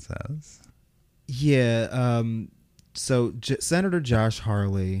headline says. Yeah. So Senator Josh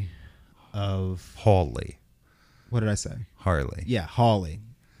Hawley of... Hawley. What did I say? Harley. Yeah, Hawley.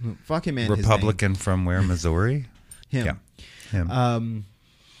 Fuck him, man. Republican from where? Missouri? Him. Yeah. Him.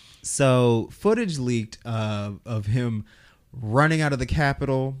 So footage leaked of him running out of the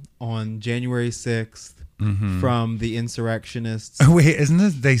Capitol on January 6th from the insurrectionists. Oh, wait, isn't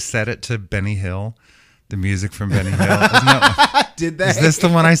this, they set it to Benny Hill? The music from Benny Hill? Isn't that, Did they? is this the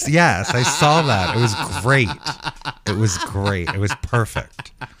one yes, I saw that. It was great. It was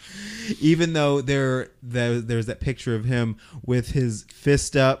perfect. Even though there's that picture of him with his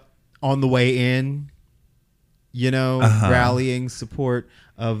fist up on the way in, rallying support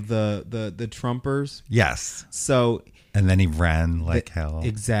of the Trumpers. Yes. So, and then he ran like hell.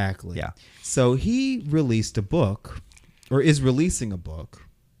 Exactly. Yeah. So he released a book, or is releasing a book,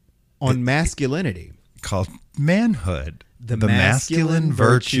 on masculinity. Called Manhood. The Masculine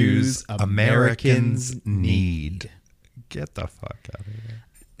Virtues Americans Need. Get the fuck out of here.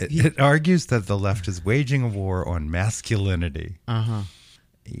 It argues that the left is waging a war on masculinity. Uh-huh.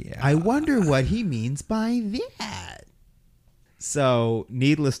 Yeah. I wonder what he means by that. So,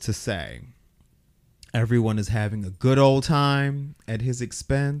 needless to say, everyone is having a good old time at his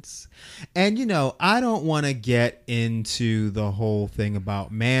expense. And, I don't want to get into the whole thing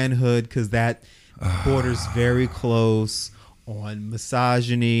about manhood, because that borders very close on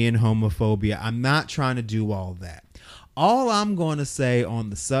misogyny and homophobia. I'm not trying to do all that. All I'm going to say on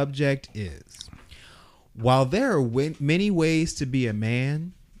the subject is, while there are many ways to be a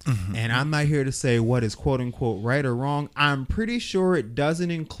man, and I'm not here to say what is quote unquote right or wrong, I'm pretty sure it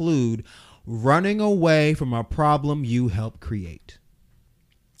doesn't include running away from a problem you helped create.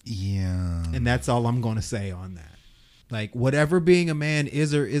 Yeah. And that's all I'm going to say on that. Like, whatever being a man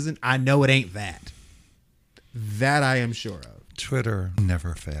is or isn't, I know it ain't that. That I am sure of. Twitter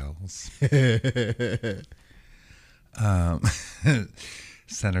never fails.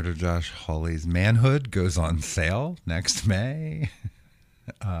 Senator Josh Hawley's manhood goes on sale next May.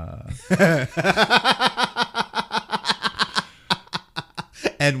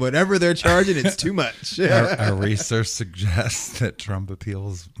 And whatever they're charging, it's too much. Our research suggests that Trump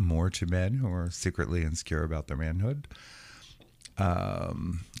appeals more to men who are secretly insecure about their manhood.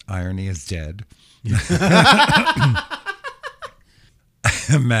 Irony is dead.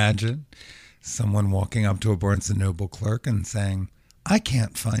 Imagine someone walking up to a Barnes & Noble clerk and saying, I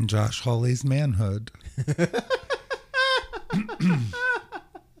can't find Josh Hawley's manhood.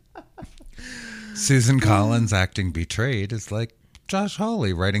 Susan Collins acting betrayed is like Josh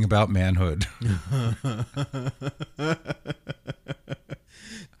Hawley writing about manhood.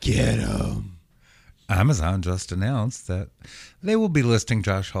 Get him. Amazon just announced that they will be listing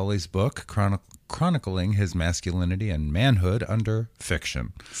Josh Hawley's book chronicling his masculinity and manhood under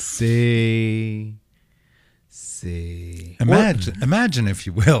fiction. See. Imagine, if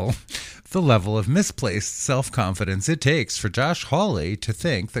you will, the level of misplaced self-confidence it takes for Josh Hawley to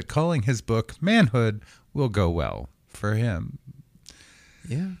think that calling his book Manhood will go well for him.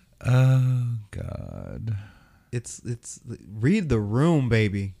 Yeah. Oh, God. It's read the room,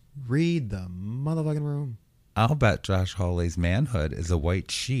 baby. Read the motherfucking room. I'll bet Josh Hawley's manhood is a white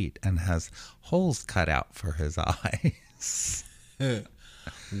sheet and has holes cut out for his eyes.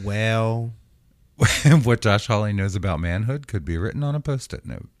 Well, what Josh Hawley knows about manhood could be written on a Post-it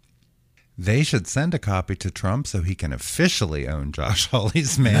note. They should send a copy to Trump so he can officially own Josh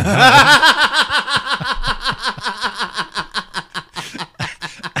Hawley's manhood.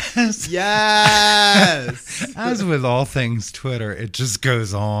 Yes. As with all things Twitter, it just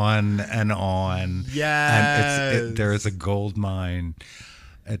goes on and on. Yes. And there is a gold mine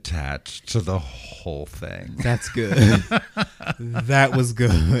attached to the whole thing. That's good. That was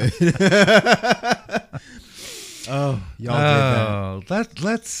good. Oh, y'all did that.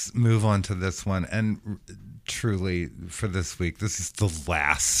 Let's move on to this one. And truly, for this week, this is the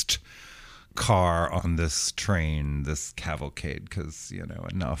last car on this train, this cavalcade, because,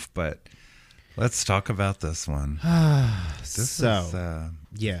 enough. But let's talk about this one.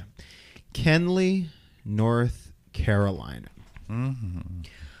 Yeah. Kenly, North Carolina.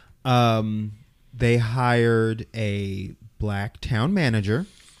 Mm-hmm. They hired a black town manager,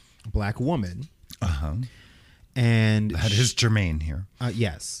 a black woman. Uh-huh. And that is germane here.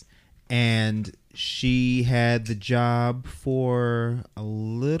 Yes. And she had the job for a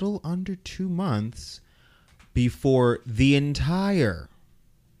little under 2 months before the entire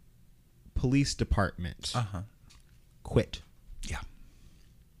police department quit. Yeah.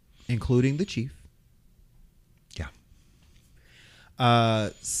 Including the chief. Yeah.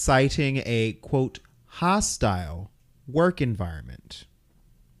 Citing a, quote, hostile work environment.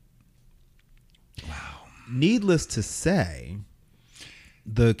 Wow. Needless to say,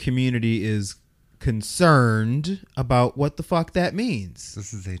 the community is concerned about what the fuck that means.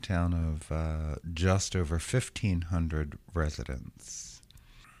 This is a town of just over 1,500 residents.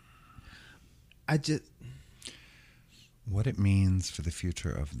 What it means for the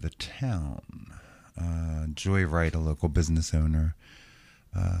future of the town. Joy Wright, a local business owner,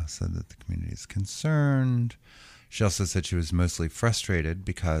 said that the community is concerned. She also said she was mostly frustrated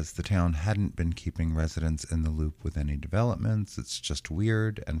because the town hadn't been keeping residents in the loop with any developments. It's just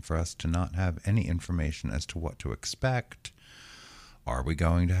weird, and for us to not have any information as to what to expect. Are we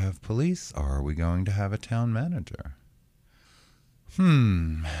going to have police? Or are we going to have a town manager?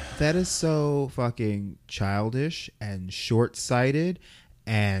 That is so fucking childish and short-sighted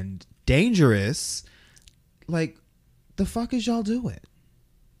and dangerous. Like, the fuck is y'all doing?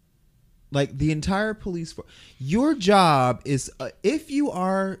 Like, the entire police force. Your job is, if you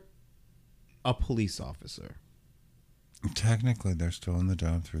are a police officer. Technically, they're still in the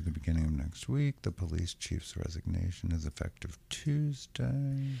job through the beginning of next week. The police chief's resignation is effective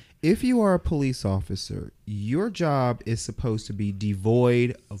Tuesday. If you are a police officer, your job is supposed to be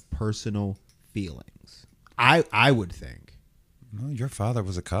devoid of personal feelings. I would think. Well, your father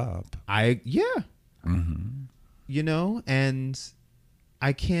was a cop. Mm-hmm. And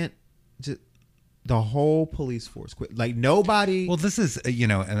I can't just, The whole police force quit. Like nobody. Well, this is,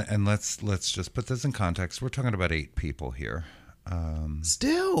 and let's just put this in context. We're talking about 8 people here.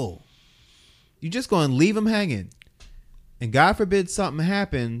 Still, you just going to leave them hanging. And God forbid something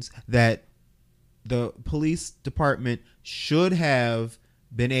happens that the police department should have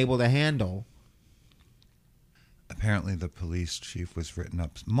been able to handle. Apparently, the police chief was written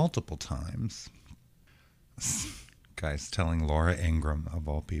up multiple times. Guy's telling Laura Ingram, of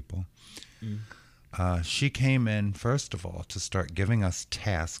all people. She came in, first of all, to start giving us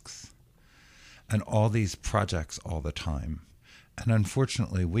tasks and all these projects all the time. And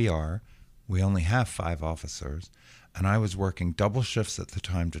unfortunately, we only have 5 officers, and I was working double shifts at the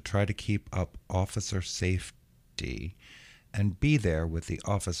time to try to keep up officer safety and be there with the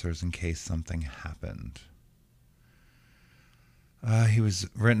officers in case something happened. He was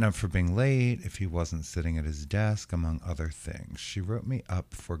written up for being late if he wasn't sitting at his desk, among other things. She wrote me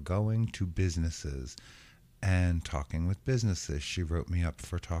up for going to businesses and talking with businesses. She wrote me up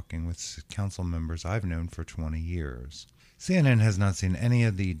for talking with council members I've known for 20 years. CNN has not seen any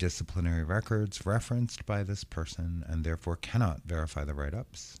of the disciplinary records referenced by this person and therefore cannot verify the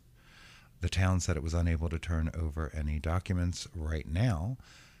write-ups. The town said it was unable to turn over any documents right now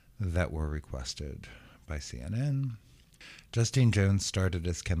that were requested by CNN. Justine Jones started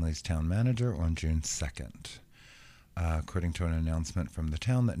as Kenley's town manager on June 2nd. According to an announcement from the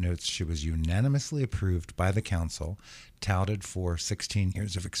town that notes she was unanimously approved by the council, touted for 16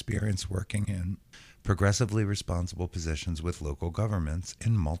 years of experience working in progressively responsible positions with local governments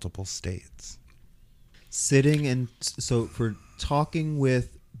in multiple states. Sitting and so for talking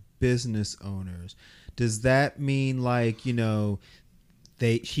with business owners, does that mean like,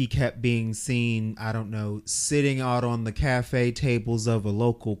 she kept being seen, I don't know, sitting out on the cafe tables of a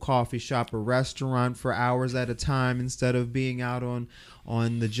local coffee shop or restaurant for hours at a time instead of being out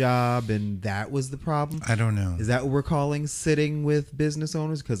on the job, and that was the problem? I don't know. Is that what we're calling sitting with business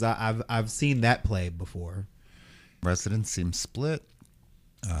owners? Because I've seen that play before. Residents seem split.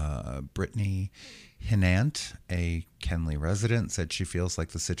 Brittany Hinant, a Kenley resident, said she feels like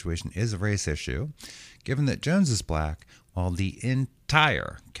the situation is a race issue, given that Jones is black, while the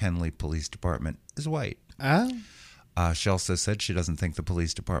entire Kenley Police Department is white. She also said she doesn't think the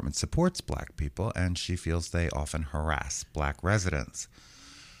police department supports black people, and she feels they often harass black residents.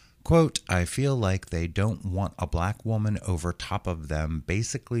 Quote, I feel like they don't want a black woman over top of them,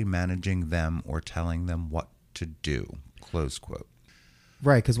 basically managing them or telling them what to do. Close quote.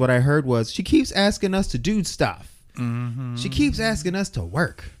 Right, because what I heard was she keeps asking us to do stuff. Mm-hmm. She keeps asking us to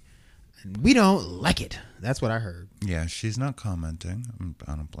work. And we don't like it. That's what I heard. Yeah, she's not commenting.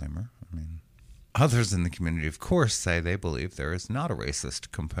 I don't blame her. I mean, others in the community, of course, say they believe there is not a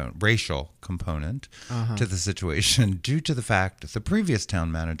racial component to the situation due to the fact that the previous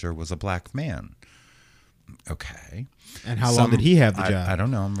town manager was a black man. Okay. And how long did he have the job? I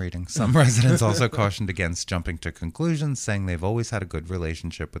don't know. I'm reading. Some residents also cautioned against jumping to conclusions, saying they've always had a good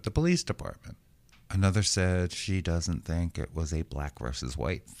relationship with the police department. Another said she doesn't think it was a black versus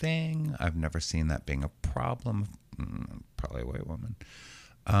white thing. I've never seen that being a problem. Probably a white woman.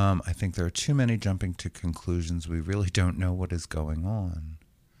 I think there are too many jumping to conclusions. We really don't know what is going on.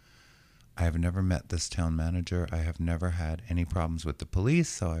 I have never met this town manager. I have never had any problems with the police,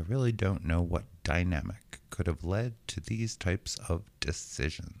 so I really don't know what dynamic could have led to these types of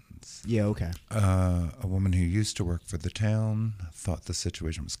decisions. Yeah, okay. A woman who used to work for the town thought the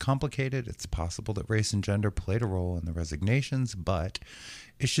situation was complicated. It's possible that race and gender played a role in the resignations, but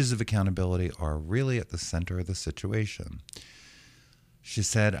issues of accountability are really at the center of the situation. She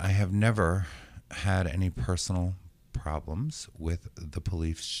said, I have never had any personal problems with the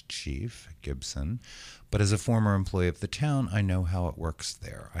police chief, Gibson, but as a former employee of the town, I know how it works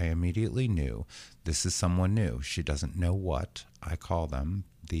there. I immediately knew this is someone new. She doesn't know what I call them.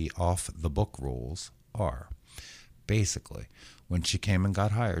 The off-the-book rules are. Basically, when she came and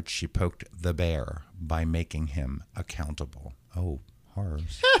got hired, she poked the bear by making him accountable. Oh,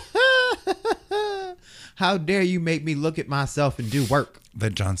 horrors. How dare you make me look at myself and do work? The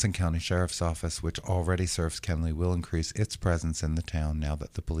Johnson County Sheriff's Office, which already serves Kenley, will increase its presence in the town now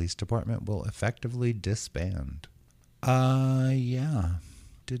that the police department will effectively disband. Yeah.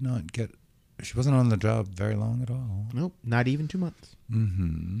 She wasn't on the job very long at all. Nope, not even 2 months.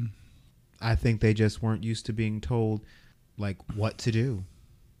 Mm-hmm. I think they just weren't used to being told, like, what to do.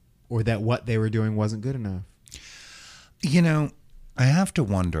 Or that what they were doing wasn't good enough. You know, I have to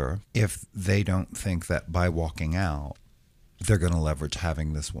wonder if they don't think that by walking out, they're going to leverage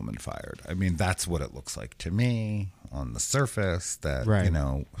having this woman fired. I mean, that's what it looks like to me on the surface, that, right. You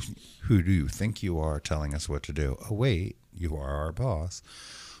know, who do you think you are telling us what to do? Oh, wait, you are our boss.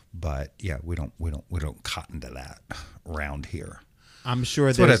 But yeah, we don't cotton to that around here. I'm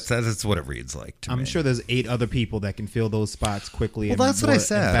sure that's what it reads like to me. I'm sure there's 8 other people that can fill those spots quickly. Well, that's what I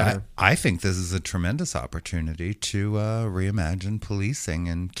said. I think this is a tremendous opportunity to reimagine policing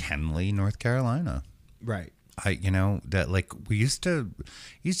in Kenly, North Carolina. Right. That like we used to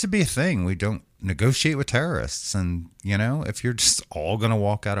be a thing. We don't negotiate with terrorists, and if you're just all gonna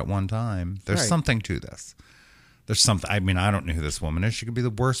walk out at one time, there's something to this. There's something. I mean, I don't know who this woman is. She could be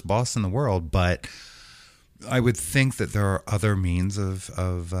the worst boss in the world, but I would think that there are other means of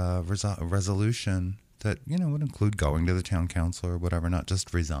resolution that would include going to the town council or whatever, not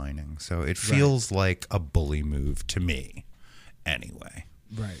just resigning. So it feels like a bully move to me, anyway.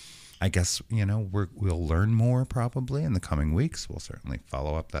 Right. I guess we'll learn more probably in the coming weeks. We'll certainly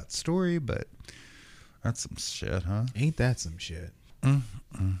follow up that story, but that's some shit, huh? Ain't that some shit?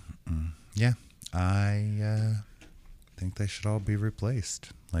 Yeah, I think they should all be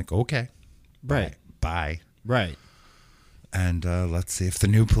replaced. Like, okay, right, bye. Right. And let's see if the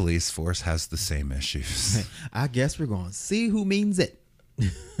new police force has the same issues. I guess we're going to see who means it.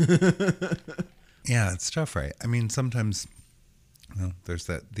 Yeah, it's tough, right? I mean, sometimes there's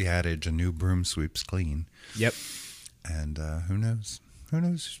the adage, a new broom sweeps clean. Yep. And who knows? Who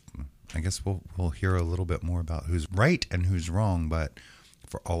knows? I guess we'll hear a little bit more about who's right and who's wrong, but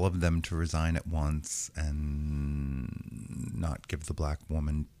for all of them to resign at once and not give the black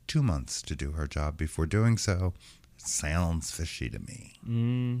woman 2 months to do her job before doing so sounds fishy to me.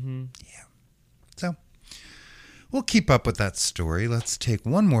 Mm-hmm. Yeah. So we'll keep up with that story. Let's take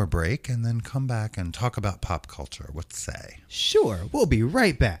one more break and then come back and talk about pop culture. What say? Sure. We'll be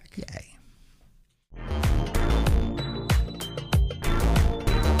right back. Yay.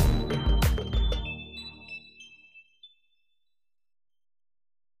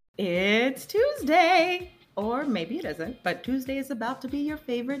 It's Tuesday. Or maybe it isn't, but Tuesday is about to be your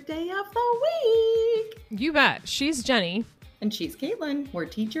favorite day of the week. You bet. She's Jenny. And she's Caitlin. We're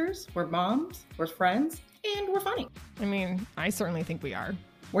teachers, we're moms, we're friends, and we're funny. I mean, I certainly think we are.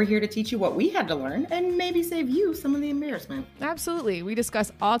 We're here to teach you what we had to learn and maybe save you some of the embarrassment. Absolutely. We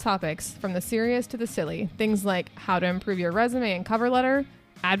discuss all topics, from the serious to the silly. Things like how to improve your resume and cover letter,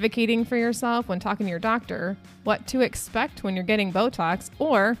 advocating for yourself when talking to your doctor, what to expect when you're getting Botox,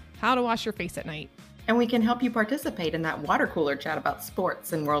 or how to wash your face at night. And we can help you participate in that water cooler chat about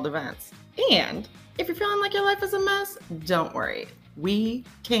sports and world events. And if you're feeling like your life is a mess, don't worry. We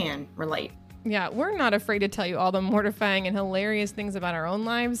can relate. Yeah, we're not afraid to tell you all the mortifying and hilarious things about our own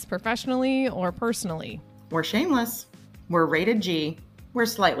lives, professionally or personally. We're shameless. We're rated G. We're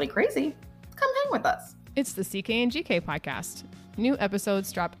slightly crazy. Come hang with us. It's the CK and GK podcast. New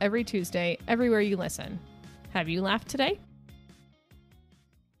episodes drop every Tuesday, everywhere you listen. Have you laughed today?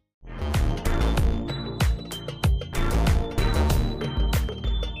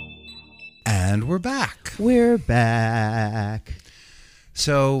 And we're back. We're back.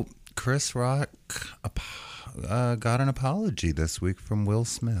 So Chris Rock got an apology this week from Will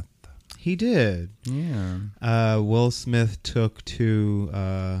Smith. He did. Yeah. Will Smith took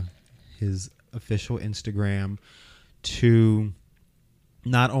to his official Instagram to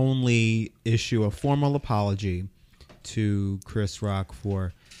not only issue a formal apology to Chris Rock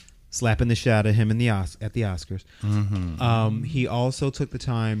for slapping the shit out of him at the Oscars. Mm-hmm. He also took the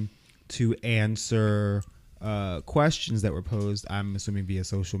time to answer questions that were posed, I'm assuming via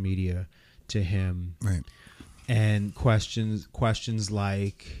social media, to him. Right. And questions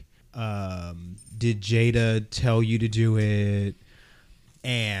like, did Jada tell you to do it?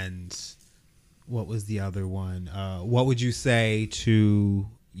 And what was the other one? What would you say to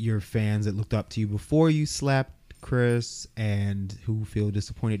your fans that looked up to you before you slapped Chris and who feel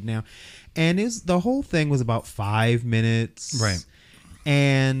disappointed now? And the whole thing was about 5 minutes. Right.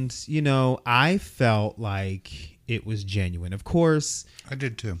 And, I felt like it was genuine. Of course, I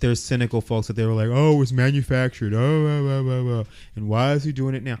did too. There's cynical folks that they were like, oh, it was manufactured. And why is he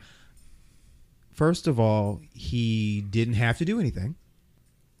doing it now? First of all, he didn't have to do anything.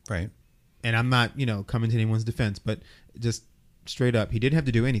 Right. And I'm not, coming to anyone's defense, but just straight up, he didn't have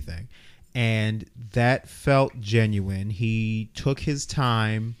to do anything. And that felt genuine. He took his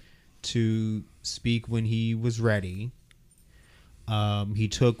time to speak when he was ready. He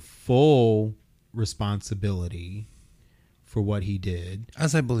took full responsibility for what he did.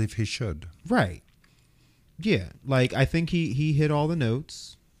 As I believe he should. Right. Yeah. Like, I think he hit all the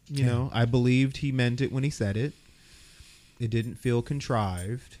notes. You know, I believed he meant it when he said it. It didn't feel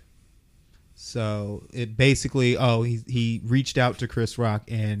contrived. So it basically, he reached out to Chris Rock,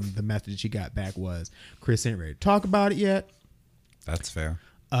 and the message he got back was, Chris ain't ready to talk about it yet. That's fair.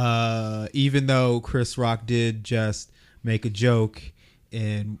 Even though Chris Rock did just make a joke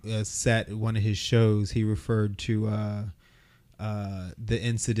in a set one of his shows, he referred to the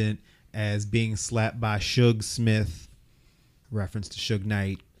incident as being slapped by Suge Smith, reference to Suge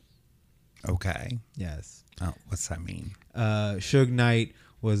Knight. Okay. Yes. Oh, what's that mean? Suge Knight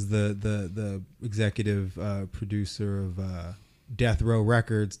was the executive producer of Death Row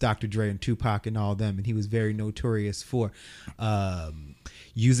Records, Dr. Dre and Tupac and all them, and he was very notorious for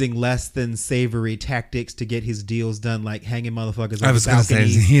using less than savory tactics to get his deals done, like hanging motherfuckers. I was going to say,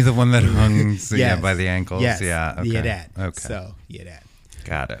 is he the one that hung by the ankles? Yes. Yeah. Okay. Yeah, that. Okay. So yeah, that.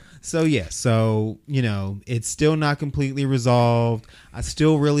 Got it. So yeah, so it's still not completely resolved. I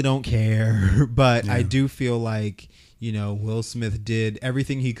still really don't care, but I do feel like Will Smith did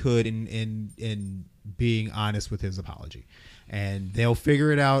everything he could in being honest with his apology, and they'll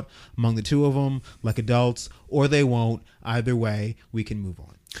figure it out among the two of them like adults, or they won't. Either way, we can move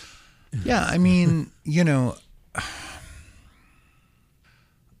on. Yeah, I mean,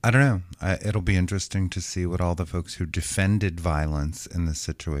 I don't know. It'll be interesting to see what all the folks who defended violence in this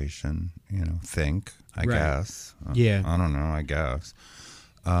situation, think, I guess. Yeah. I don't know, I guess.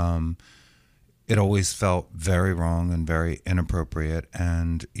 It always felt very wrong and very inappropriate.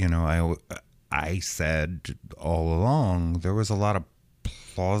 And, I said all along, there was a lot of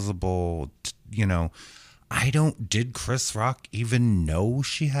plausible, did Chris Rock even know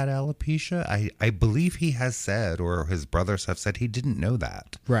she had alopecia? I believe he has said, or his brothers have said, he didn't know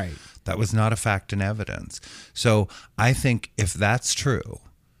that. Right. That was not a fact and evidence. So I think if that's true,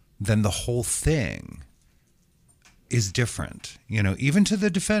 then the whole thing is different, even to the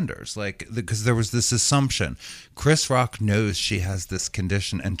defenders, because there was this assumption Chris Rock knows she has this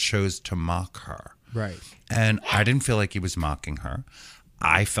condition and chose to mock her. Right. And I didn't feel like he was mocking her.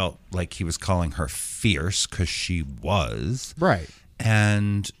 I felt like he was calling her fierce because she was. Right.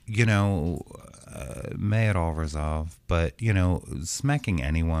 And, may it all resolve. But, smacking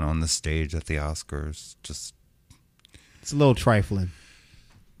anyone on the stage at the Oscars, just... It's a little trifling.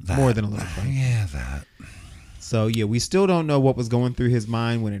 More than a little trifling. Yeah, that. So, yeah, we still don't know what was going through his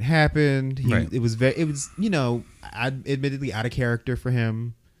mind when it happened. Right. It was admittedly out of character for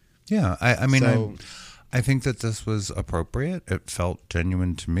him. Yeah, I mean... I think that this was appropriate. It felt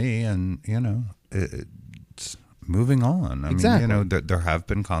genuine to me, and it's moving on. I mean, there have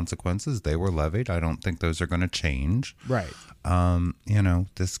been consequences. They were levied. I don't think those are going to change. Right.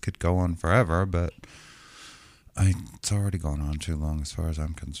 This could go on forever, but it's already gone on too long, as far as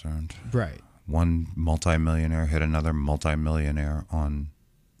I'm concerned. Right. One multimillionaire hit another multimillionaire on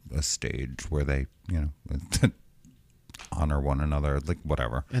a stage where they, honor one another, like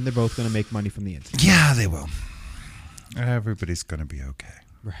whatever. And they're both going to make money from the internet. Yeah, they will. Everybody's going to be okay.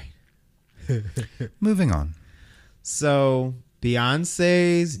 Right. Moving on. So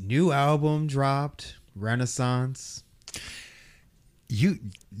Beyonce's new album dropped, Renaissance. You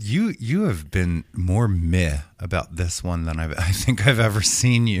have been more meh about this one than I think I've ever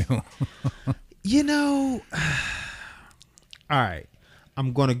seen you. All right.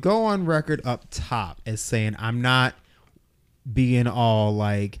 I'm going to go on record up top as saying I'm not being all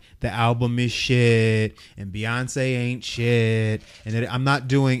like the album is shit and Beyonce ain't shit, and that I'm not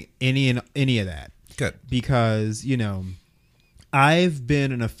doing any of that. Good. Because, I've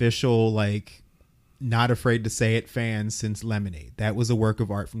been an official, not afraid to say it fan since Lemonade. That was a work of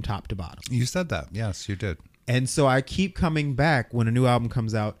art from top to bottom. You said that. Yes, you did. And so I keep coming back when a new album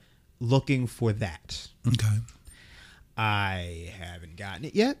comes out looking for that. Okay. I haven't gotten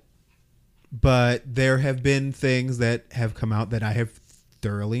it yet, but there have been things that have come out that I have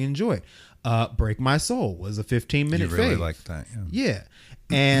thoroughly enjoyed. Break My Soul was a 15-minute You really fave. liked that, Yeah.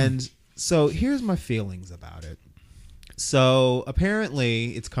 And so here's my feelings about it. So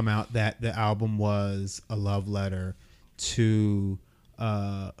apparently it's come out that the album was a love letter to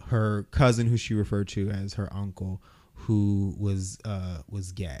her cousin, who she referred to as her uncle, who was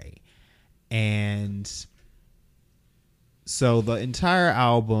gay. And so the entire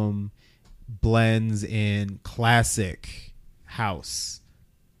album blends in classic house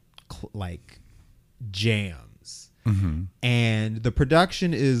jams. Mm-hmm. And the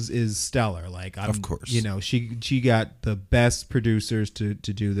production is stellar. Of course, she got the best producers to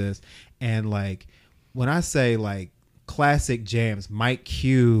do this. And when I say classic jams, Mike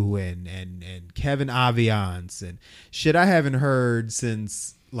Q and Kevin Aviance and shit I haven't heard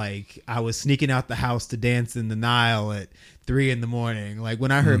since I was sneaking out the house to dance in the Nile at 3 a.m.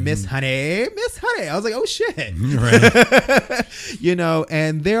 When I heard Miss Honey, I was like, oh shit. Right.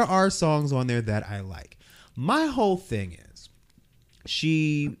 And there are songs on there that I like. My whole thing is,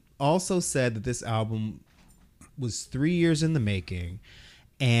 she also said that this album was 3 years in the making,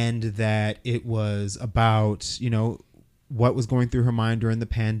 and that it was about, what was going through her mind during the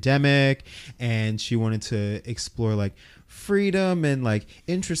pandemic, and she wanted to explore like freedom and like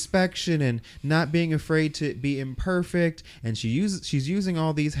introspection and not being afraid to be imperfect. And she's using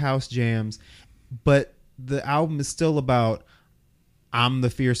all these house jams, but the album is still about, I'm the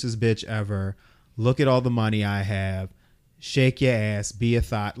fiercest bitch ever. Look at all the money I have. Shake your ass. Be a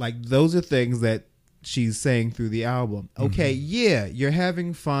thought. Like, those are things that she's saying through the album. Okay, yeah, you're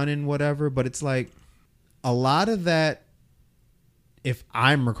having fun and whatever, but it's like a lot of that, if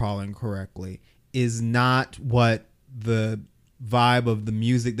I'm recalling correctly, is not what the vibe of the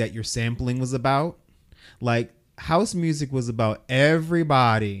music that you're sampling was about. Like, house music was about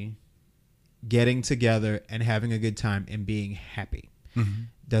everybody getting together and having a good time and being happy.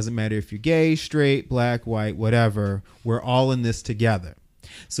 Doesn't matter if you're gay, straight, black, white, whatever. We're all in this together.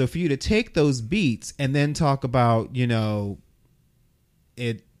 So for you to take those beats and then talk about, you know,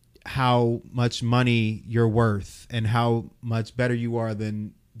 how much money you're worth and how much better you are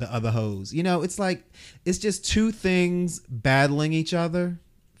than the other hoes, you know, it's like, it's just two things battling each other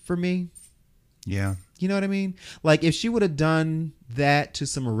for me. Yeah. You know what I mean? Like, if she would have done that to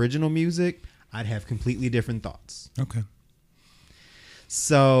some original music, I'd have completely different thoughts. Okay.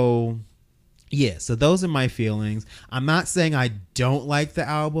 So, yeah, so those are my feelings. I'm not saying I don't like the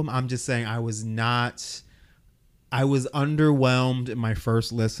album. I'm just saying I was underwhelmed in my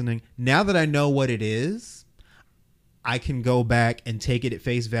first listening. Now that I know what it is, I can go back and take it at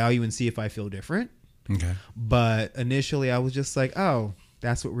face value and see if I feel different. Okay. But initially I was just like, oh,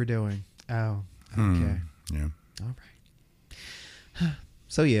 that's what we're doing. Oh, okay. Yeah. All right.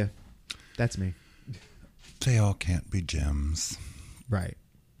 So, yeah, that's me. They all can't be gems. Right.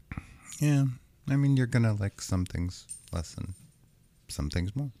 Yeah. I mean, you're going to like some things less and some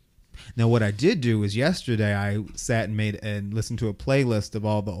things more. Now, what I did do is yesterday I sat and listened to a playlist of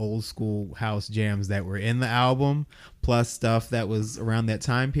all the old school house jams that were in the album, plus stuff that was around that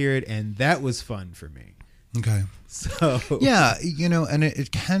time period, and that was fun for me. Okay. So yeah, you know, and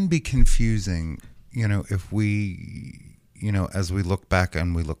it can be confusing, you know, if we, you know, as we look back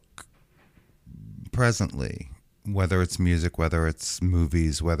and we look presently, whether it's music, whether it's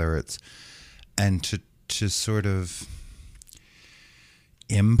movies, whether it's, and to sort of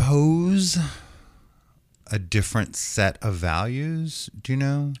impose a different set of values, do you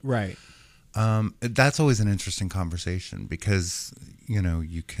know? Right. That's always an interesting conversation because, you know,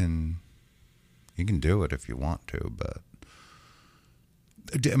 you can do it if you want to, but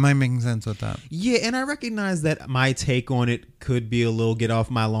am I making sense with that? Yeah, and I recognize that my take on it could be a little get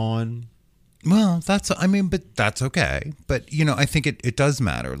off my lawn. Well, but that's okay. But, you know, I think it does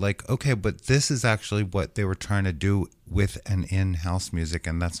matter. Like, okay, but this is actually what they were trying to do with and in house music,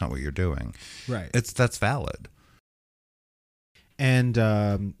 and that's not what you're doing. Right. That's valid.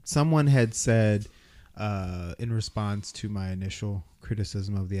 And someone had said, in response to my initial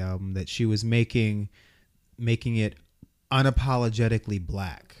criticism of the album, that she was making it unapologetically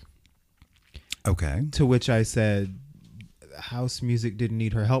black. Okay. To which I said, house music didn't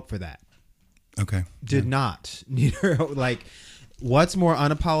need her help for that. Okay. Did not need her. Like, what's more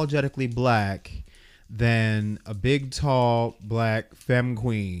unapologetically black than a big, tall, black femme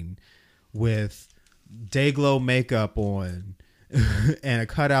queen with Dayglow makeup on and a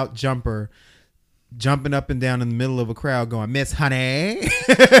cutout jumper jumping up and down in the middle of a crowd going, Miss Honey?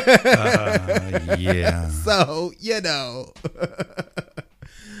 Yeah. So, you know.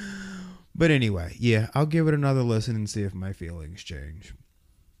 But anyway, yeah, I'll give it another listen and see if my feelings change.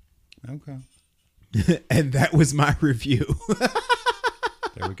 Okay. And that was my review.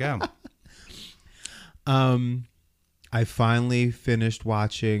 There we go. I finally finished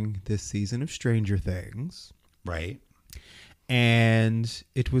watching this season of Stranger Things. Right. And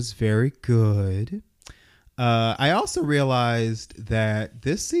it was very good. I also realized that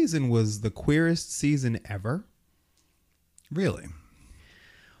this season was the queerest season ever. Really?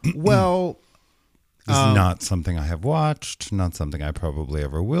 Well, this is not something I have watched, not something I probably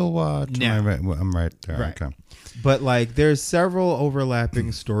ever will watch. No. I'm right there. Right. Okay. But like, there's several overlapping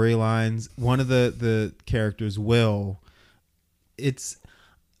storylines. One of the characters, Will, it's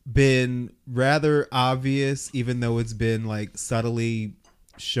been rather obvious, even though it's been like subtly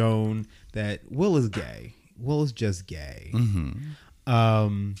shown, that Will is gay. Will is just gay. Mm-hmm.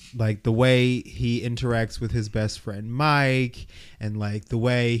 Like the way he interacts with his best friend Mike, and like the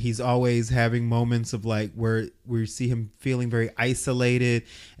way he's always having moments of like where we see him feeling very isolated,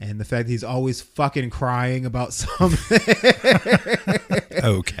 and the fact that he's always fucking crying about something.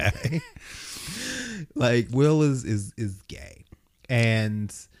 Okay. Like, Will is gay,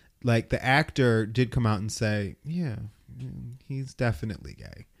 and like the actor did come out and say, yeah, he's definitely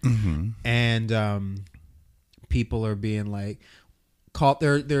gay. Mm-hmm. And people are being like called.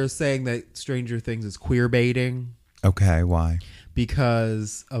 They're saying that Stranger Things is queer baiting. Okay, why?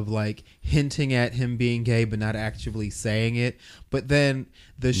 Because of like hinting at him being gay but not actually saying it. But then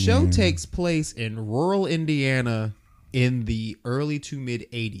the show takes place in rural Indiana in the early to mid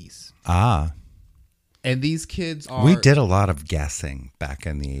 80s. Ah. And these kids are... We did a lot of guessing back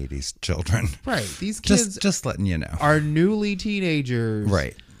in the 80s, children. Right. These kids... Just letting you know. Are newly teenagers.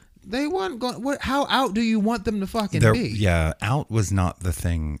 Right. They weren't going... How out do you want them to fucking be? Yeah, out was not the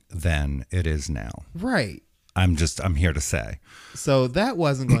thing then. It is now. Right. I'm here to say. So that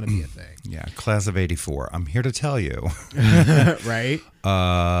wasn't going to be a thing. Yeah, class of 84. I'm here to tell you. Right?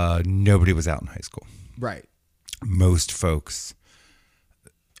 Nobody was out in high school. Right. Most folks,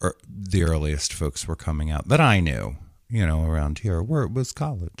 or the earliest folks were coming out that I knew, around here, where it was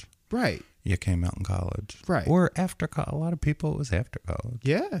college. Right. You came out in college. Right. Or after college. A lot of people, it was after college.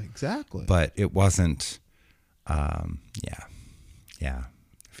 Yeah, exactly. But it wasn't, yeah.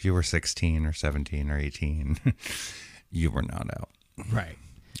 If you were 16 or 17 or 18, you were not out. Right.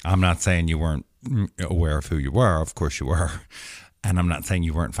 I'm not saying you weren't aware of who you were. Of course you were. And I'm not saying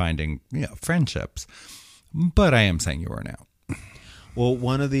you weren't finding friendships. But I am saying you weren't out. Well,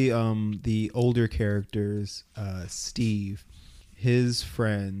 one of the older characters, Steve, his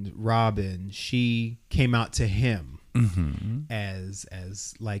friend Robin, she came out to him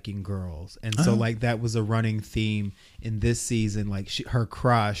as liking girls, and so like that was a running theme in this season. Like her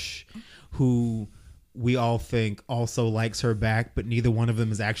crush, who we all think also likes her back, but neither one of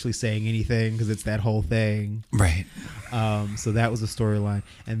them is actually saying anything because it's that whole thing, right? So that was a storyline,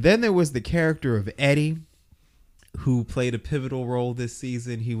 and then there was the character of Eddie, who played a pivotal role this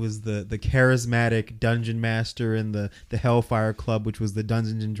season. He was the charismatic dungeon master in the Hellfire Club, which was the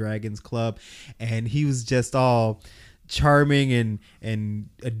Dungeons and Dragons club. And he was just all charming and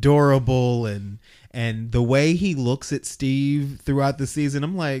adorable. And the way he looks at Steve throughout the season,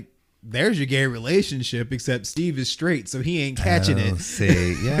 I'm like, there's your gay relationship, except Steve is straight, so he ain't catching it.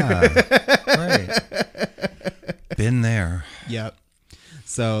 See, yeah. Right. Been there. Yep.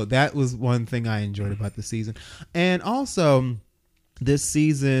 So that was one thing I enjoyed about the season. And also, this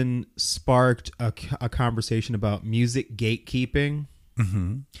season sparked a conversation about music gatekeeping.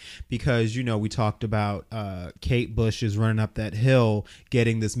 Mm-hmm. Because, we talked about Kate Bush is running up that hill,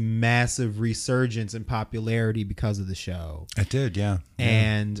 getting this massive resurgence in popularity because of the show. It did, yeah.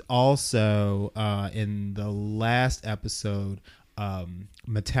 And also, in the last episode,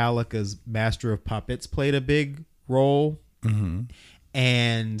 Metallica's Master of Puppets played a big role. Mm-hmm.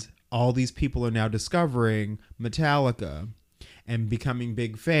 And all these people are now discovering Metallica and becoming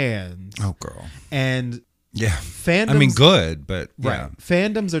big fans. Oh, girl. And yeah, fandoms, good, but yeah. Right.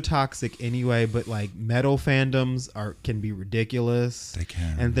 Fandoms are toxic anyway, but like metal fandoms can be ridiculous. They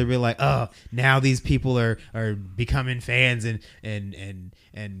can. And they'll be like, oh, now these people are becoming fans and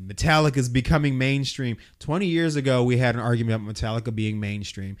Metallica's becoming mainstream. 20 years ago, we had an argument about Metallica being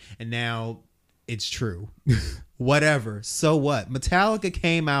mainstream, and now it's true. Whatever. So what? Metallica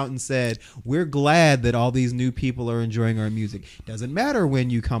came out and said, we're glad that all these new people are enjoying our music. Doesn't matter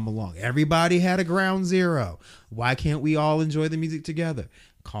when you come along. Everybody had a ground zero. Why can't we all enjoy the music together?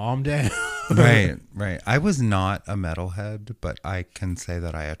 Calm down. Right. I was not a metalhead, but I can say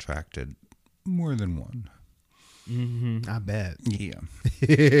that I attracted more than one. Mm-hmm. I bet. Yeah. I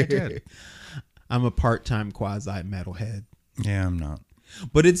did. I'm a part-time quasi metalhead. Yeah, I'm not.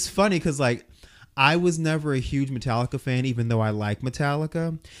 But it's funny because like, I was never a huge Metallica fan, even though I like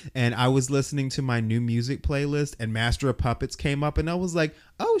Metallica. And I was listening to my new music playlist and Master of Puppets came up and I was like,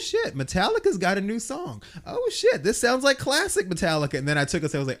 oh shit, Metallica's got a new song. Oh shit, this sounds like classic Metallica. And then I took a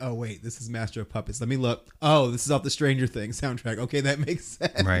second, I was like, oh wait, this is Master of Puppets. Let me look. Oh, this is off the Stranger Things soundtrack. Okay, that makes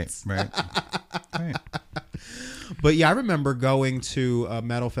sense. Right. But yeah, I remember going to a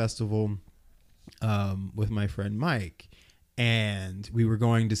metal festival with my friend Mike. And we were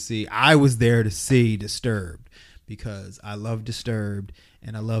going to see, I was there to see Disturbed because I love Disturbed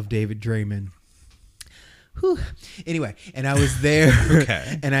and I love David Draymond. Whew. Anyway, and I was there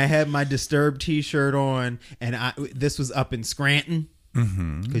and I had my Disturbed t-shirt on and this was up in Scranton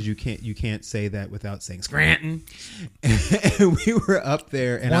because you can't say that without saying Scranton. And we were up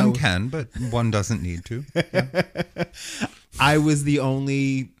there and one can, but one doesn't need to. Yeah. I was the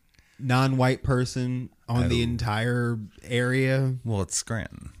only non-white person on the entire area. Well, it's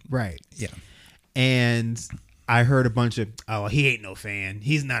Scranton. Right. Yeah. And I heard a bunch of, oh, he ain't no fan.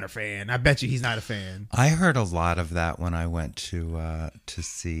 He's not a fan. I bet you he's not a fan. I heard a lot of that when I went to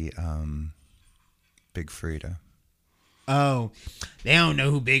see Big Frida. Oh, they don't know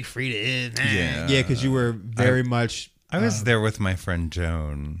who Big Frida is. Yeah. Yeah, because you were very much... I was there with my friend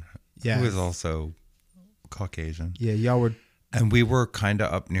Joan, yes. who is also Caucasian. Yeah, y'all were. And we were kind of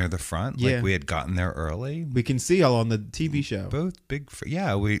up near the front. Yeah. Like we had gotten there early. We can see y'all on the TV show. Both big.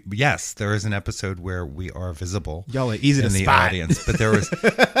 Yes, there is an episode where we are visible. Y'all are easy in to the spot. audience. But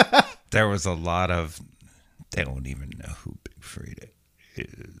there was a lot of, they don't even know who Big Frida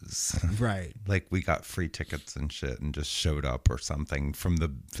is. Right. Like we got free tickets and shit and just showed up or something from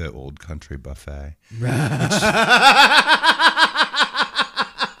the old country buffet.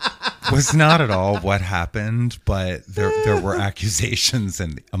 Was not at all what happened, but there were accusations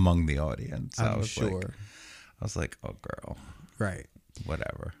among the audience. I'm sure. I was like, oh girl. Right.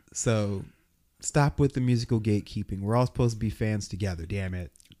 Whatever. So stop with the musical gatekeeping. We're all supposed to be fans together, damn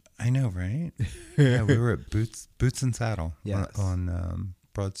it. I know, right? Yeah, we were at Boots and Saddle on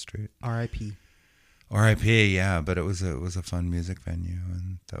Broad Street. R.I.P. R.I.P. Yeah, but it was a fun music venue,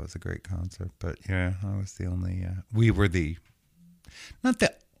 and that was a great concert. But yeah, I was the only. We were not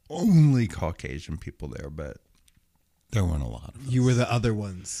the only Caucasian people there, but there weren't a lot of us. You were the other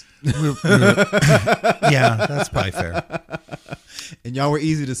ones. Yeah, that's probably fair. And y'all were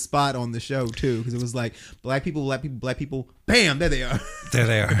easy to spot on the show too, because it was like black people. Bam, there they are. There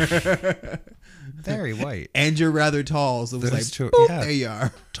they are. Very white. And you're rather tall, so it was That's like, true. boop, Yeah. there you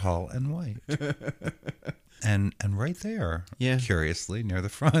are. Tall and white. and right there, yeah, curiously near the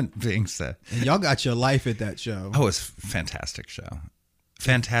front, being said. And y'all got your life at that show. Oh, it was a fantastic show.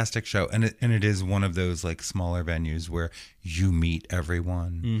 Fantastic show, and it is one of those like smaller venues where you meet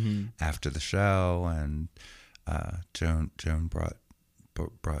everyone after the show. And Joan brought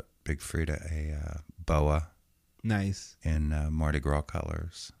Big Frida a boa, nice, in Mardi Gras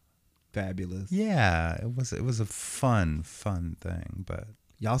colors. Fabulous. Yeah, it was a fun thing, but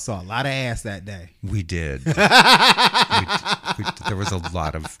y'all saw a lot of ass that day. we did. There was a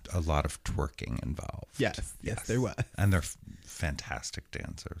lot of twerking involved. Yes, there was, and they're fantastic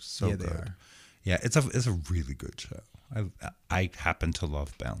dancers. So yeah, good. they are. Yeah, it's a really good show. I happen to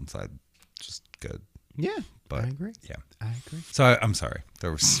love Bounce. I just good. Yeah, but I agree. Yeah, I agree. So I'm sorry.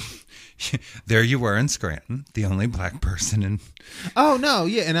 There you were in Scranton, the only black person in. Oh no,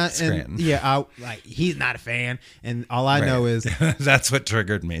 yeah, and Scranton. I like he's not a fan, and all I know is that's what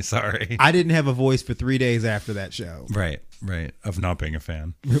triggered me. Sorry, I didn't have a voice for 3 days after that show. Right, of not being a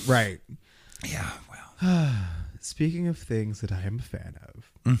fan. Right. Yeah. Well, speaking of things that I am a fan of,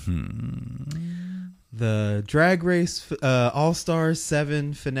 the Drag Race All Stars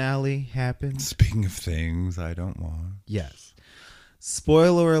 7 finale happened. Speaking of things I don't want. Yes.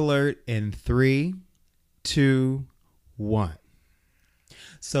 Spoiler alert in 3, 2, 1.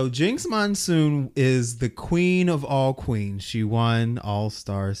 So Jinx Monsoon is the queen of all queens. She won All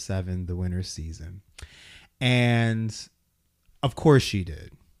Star 7, the winter season. And of course she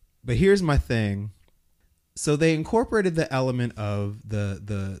did. But here's my thing. So they incorporated the element of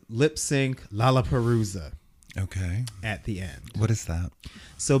the lip sync Lollapalooza. Okay. At the end. What is that?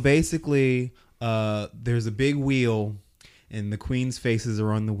 So basically, there's a big wheel, and the queen's faces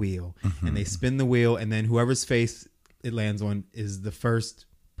are on the wheel, and they spin the wheel, and then whoever's face it lands on is the first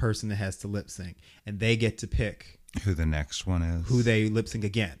person that has to lip sync, and they get to pick who the next one is, who they lip sync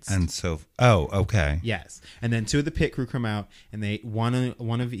against. And so, oh, okay, yes, and then 2 of the pit crew come out, and they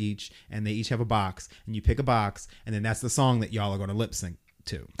one of each, and they each have a box, and you pick a box, and then that's the song that y'all are going to lip sync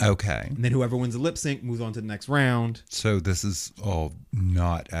to. Okay, and then whoever wins the lip sync moves on to the next round. So this is all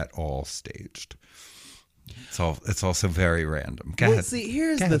not at all staged. It's also very random. Go ahead. See,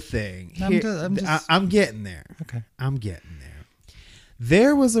 here's Go the ahead. thing. I'm getting there. Okay, I'm getting there.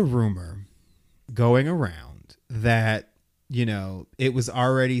 There was a rumor going around that, you know, it was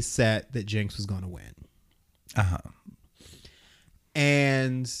already set that Jinx was going to win.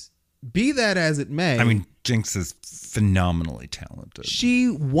 And be that as it may, I mean, Jinx is phenomenally talented. She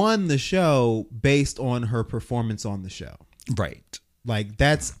won the show based on her performance on the show. Right. Like,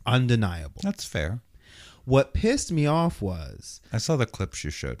 that's undeniable. That's fair. What pissed me off was, I saw the clips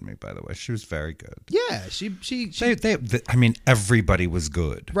you showed me, by the way. She was very good. Yeah, she I mean, everybody was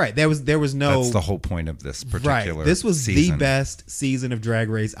good. Right. There was no. That's the whole point of this particular. Right. This was season. the best season of Drag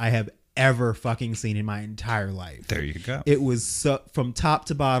Race I have ever fucking seen in my entire life. There you go. It was so, from top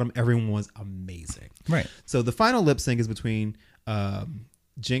to bottom, everyone was amazing. Right. So the final lip sync is between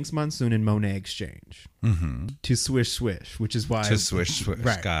Jinx Monsoon and Monet Exchange to Swish Swish, which is why to Swish Swish.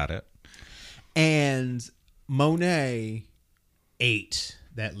 Right. Got it. And Monet ate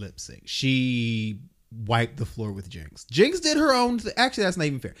that lip sync. She wiped the floor with Jinx. Jinx did her own. Actually, that's not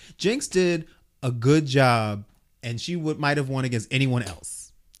even fair. Jinx did a good job, and she might have won against anyone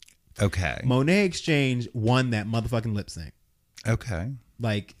else. Okay. Monet Exchange won that motherfucking lip sync. Okay.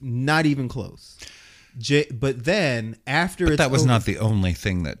 Like, not even close. But then after But it's that was over, not the only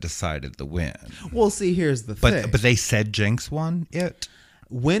thing that decided the win. Well, see, here's the thing. But they said Jinx won it?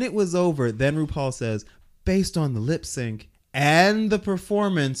 When it was over, then RuPaul says, based on the lip sync and the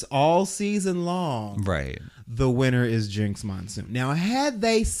performance all season long, Right. the winner is Jinx Monsoon. Now, had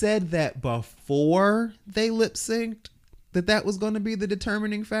they said that before they lip synced, that was going to be the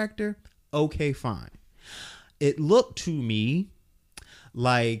determining factor, okay, fine. It looked to me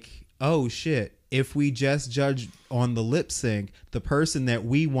like, oh shit, if we just judge on the lip sync, the person that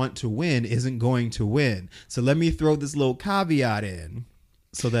we want to win isn't going to win. So let me throw this little caveat in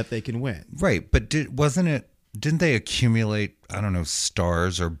so that they can win. Right, but didn't they accumulate, I don't know,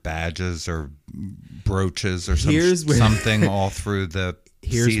 stars or badges or brooches or something all through the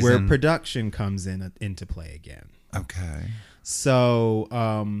Here's season? where production comes into play again. Okay. So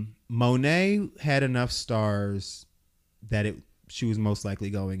Monet had enough stars that she was most likely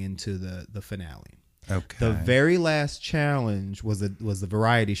going into the finale. Okay. The very last challenge was the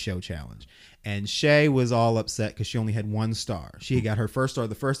variety show challenge. And Shay was all upset because she only had one star. She got her first star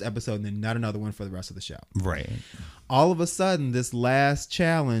the first episode and then not another one for the rest of the show. Right. All of a sudden, this last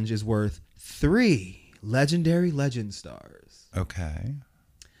challenge is worth 3 legendary legend stars. Okay.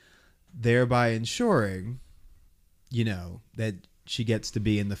 Thereby ensuring, that she gets to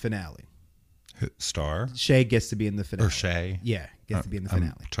be in the finale. Star? Shay gets to be in the finale. Or Shay? Yeah, gets to be in the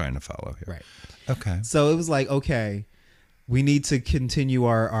finale. I'm trying to follow here. Right. Okay. So it was like, okay, we need to continue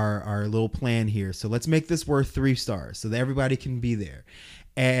our little plan here. So let's make this worth 3 stars so that everybody can be there.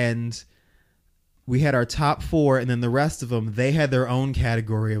 And we had our top 4, and then the rest of them, they had their own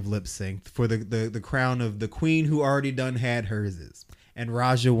category of lip sync for the crown of the queen who already done had hers. And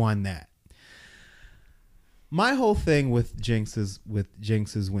Raja won that. My whole thing with Jinx's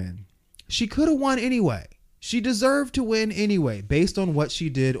win, she could have won anyway. She deserved to win anyway, based on what she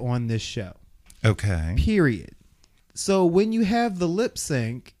did on this show. Okay. Period. So when you have the lip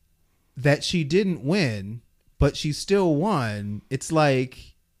sync that she didn't win, but she still won, it's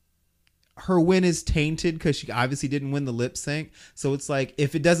like her win is tainted because she obviously didn't win the lip sync. So it's like,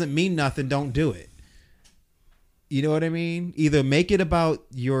 if it doesn't mean nothing, don't do it. You know what I mean? Either make it about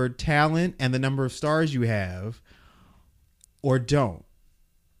your talent and the number of stars you have, or don't.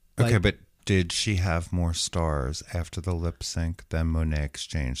 Okay, but did she have more stars after the lip sync than Monet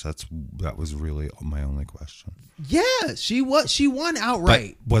Exchange? That was really my only question. Yeah, she won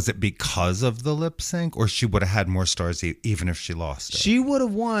outright. But was it because of the lip sync, or she would have had more stars even if she lost it? She would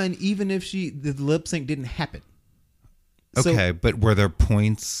have won even if the lip sync didn't happen. Okay, but were there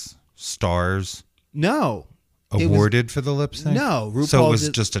points, stars? No. Awarded for the lip sync? No. RuPaul so it was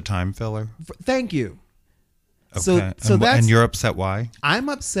just a time filler? Thank you. Okay. And you're upset why? I'm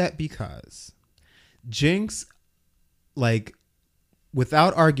upset because Jinx,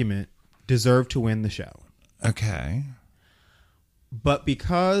 without argument, deserved to win the show. Okay. But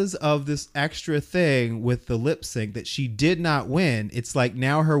because of this extra thing with the lip sync that she did not win, it's like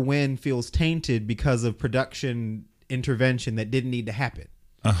now her win feels tainted because of production intervention that didn't need to happen.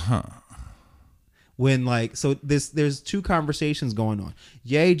 Uh-huh. When there's 2 conversations going on.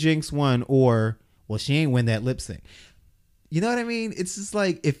 Yay, Jinx won, or well, she ain't win that lip sync. You know what I mean? It's just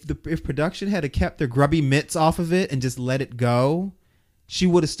like if production had kept their grubby mitts off of it and just let it go, she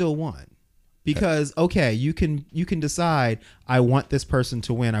would have still won. Because okay, you can decide, I want this person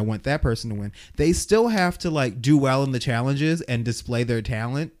to win, I want that person to win. They still have to do well in the challenges and display their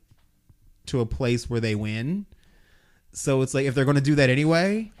talent to a place where they win. So it's like, if they're going to do that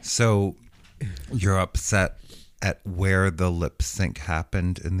anyway. So you're upset at where the lip sync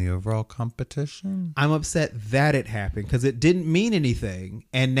happened in the overall competition? I'm upset that it happened because it didn't mean anything.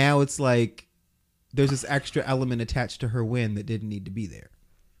 And now it's like there's this extra element attached to her win that didn't need to be there.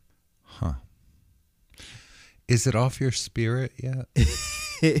 Huh. Is it off your spirit yet?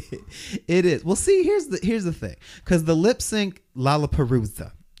 It is. Well, see, here's the thing. Because the lip sync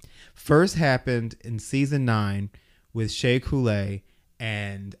Lollapalooza first happened in season 9 with Shea Coulee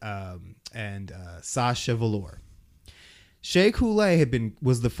and Sasha Velour. Shea Coulee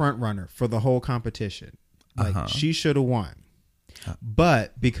was the front runner for the whole competition. She should have won.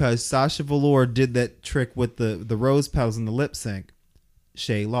 But because Sasha Velour did that trick with the rose petals in the lip sync,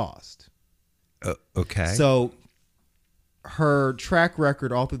 Shea lost. Okay. So her track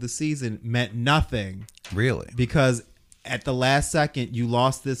record all through the season meant nothing. Really? Because at the last second, you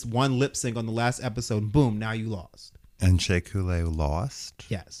lost this one lip sync on the last episode, and boom, now you lost. And Shea Coulee lost?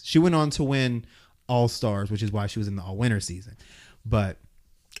 Yes. She went on to win All Stars, which is why she was in the All Winner season. But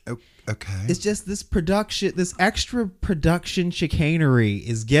okay, it's just this extra production chicanery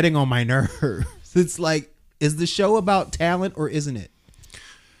is getting on my nerves. It's like, is the show about talent or isn't it?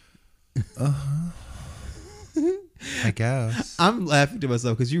 I guess. I'm laughing to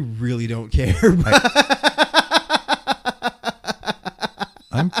myself because you really don't care.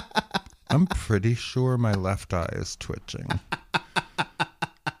 I'm pretty sure my left eye is twitching.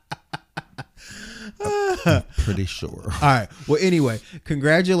 I'm pretty sure. All right. Well, anyway,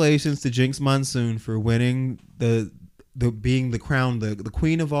 congratulations to Jinx Monsoon for winning the being the crown, the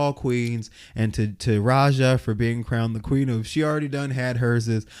queen of all queens, and to Raja for being crowned the queen of. She already done had hers.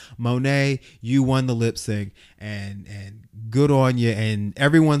 Is Monet, you won the lip sync, and good on you. And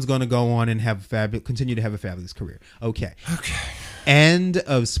everyone's gonna go on and continue to have a fabulous career. Okay. End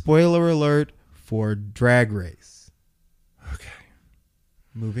of spoiler alert for Drag Race. Okay.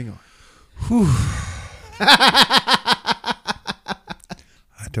 Moving on. Whew. I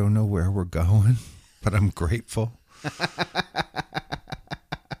don't know where we're going, but I'm grateful.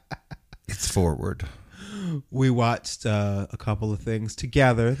 It's forward. We watched a couple of things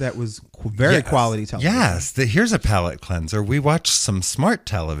together that was very quality television. Yes, here's a palate cleanser. We watched some smart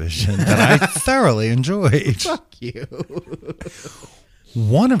television that I thoroughly enjoyed. Fuck you.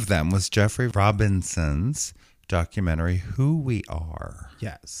 One of them was Jeffrey Robinson's documentary, Who We Are.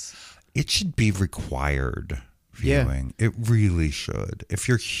 Yes. It should be required viewing. Yeah. It really should. If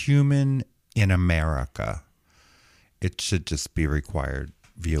you're human in America, it should just be required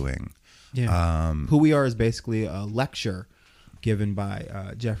viewing. Yeah. Who We Are is basically a lecture given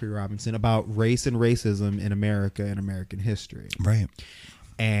by Jeffrey Robinson about race and racism in America and American history. Right.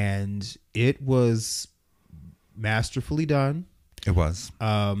 And it was masterfully done. It was.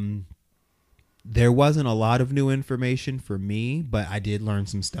 There wasn't a lot of new information for me, but I did learn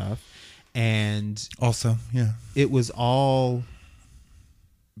some stuff. And also, yeah, it was all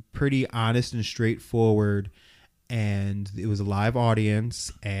pretty honest and straightforward. And it was a live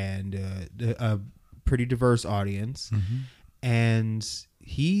audience and a pretty diverse audience. Mm-hmm. And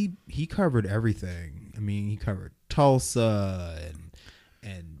he covered everything. I mean, he covered Tulsa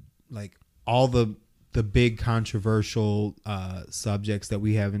and like all the big controversial subjects that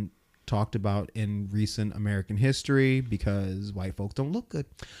we haven't talked about in recent American history because white folks don't look good.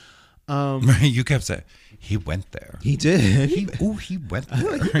 You kept saying he went there. He did. He went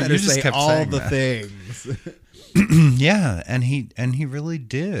there. You better say all the things. Yeah, and he really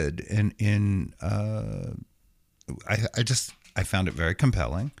did. And I found it very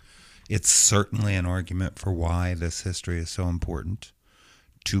compelling. It's certainly an argument for why this history is so important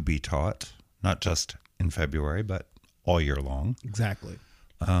to be taught, not just in February, but all year long. Exactly.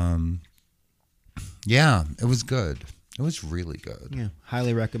 Yeah, it was good. It was really good. Yeah,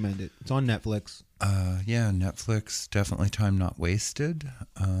 highly recommend it. It's on Netflix. Yeah, Netflix, definitely time not wasted.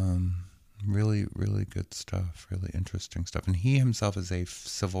 Really, really good stuff. Really interesting stuff. And he himself is a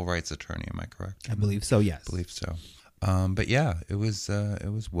civil rights attorney. Am I correct? I believe so. Yes, I believe so. But yeah, it was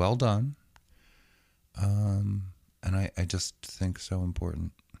well done. And I just think so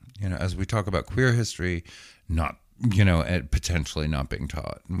important. You know, as we talk about queer history, not potentially not being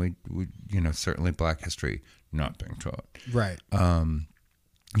taught, and we certainly Black history not being taught. Right.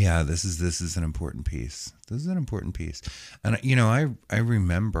 Yeah, this is an important piece. This is an important piece. And I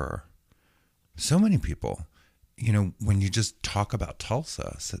remember so many people, when you just talk about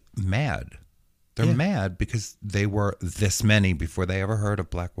Tulsa, mad. They're mad because they were this many before they ever heard of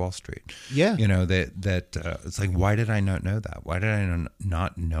Black Wall Street. Yeah. That it's like, why did I not know that? Why did I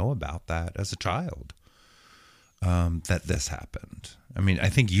not know about that as a child? That this happened. I mean, I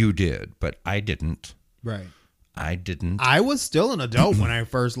think you did, but I didn't. Right. I didn't. I was still an adult when I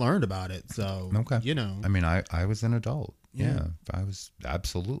first learned about it. So, okay. I mean, I was an adult. Yeah. I was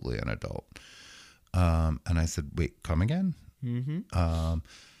absolutely an adult. And I said, wait, come again? Mm-hmm.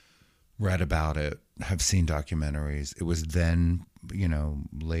 Read about it, have seen documentaries. It was then,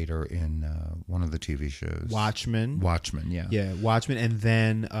 later in one of the TV shows. Watchmen, yeah. Yeah, Watchmen, and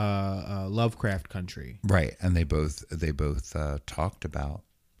then Lovecraft Country. Right, and they both talked about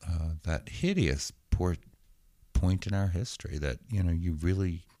that hideous point in our history that,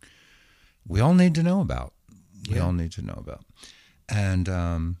 we all need to know about. We all need to know about.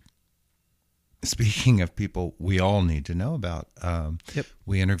 And speaking of people we all need to know about,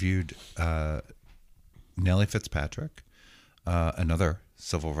 we interviewed Nellie Fitzpatrick, another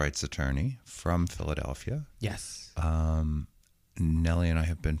civil rights attorney from Philadelphia. Yes. Nellie and I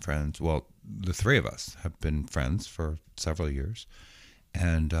have been friends. Well, the three of us have been friends for several years.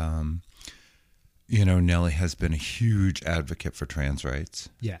 And, Nellie has been a huge advocate for trans rights.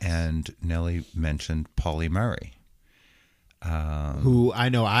 Yes. And Nellie mentioned Pauli Murray. Who I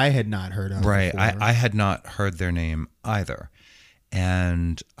know I had not heard of. Right. Before. I had not heard their name either.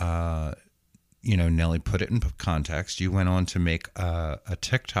 And, Nellie put it in context. You went on to make a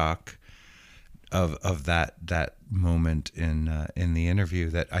TikTok of that moment in the interview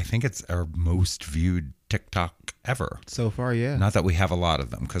that I think it's our most viewed TikTok ever so far. Yeah, not that we have a lot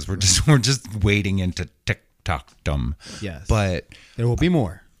of them because we're just wading into TikTokdom. Yes, but there will be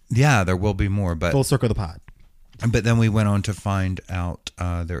more. Yeah, there will be more. But full circle the pod. But then we went on to find out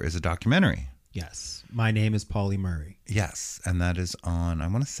there is a documentary. Yes, My Name is Paulie Murray. Yes, and that is on, I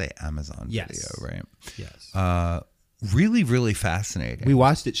want to say, Amazon Yes. Video, right? Yes. Really, really fascinating. We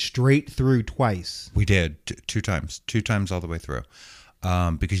watched it straight through twice. We did two times all the way through,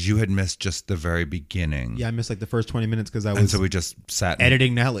 because you had missed just the very beginning. Yeah, I missed like the first 20 minutes because I was. And so we just sat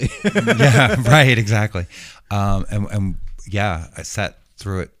editing Nelly. Yeah, right, exactly. And yeah, I sat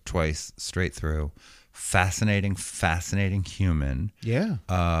through it twice, straight through. Fascinating human. Yeah.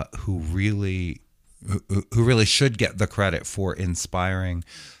 Who really should get the credit for inspiring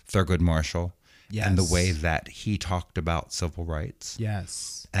Thurgood Marshall. Yes. And the way that he talked about civil rights.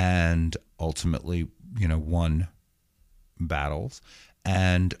 Yes. And ultimately, won battles.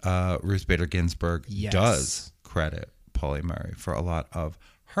 And Ruth Bader Ginsburg does credit Paulie Murray for a lot of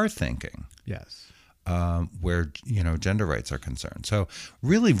her thinking. Yes. Where, gender rights are concerned. So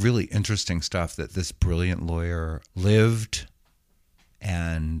really, really interesting stuff that this brilliant lawyer lived.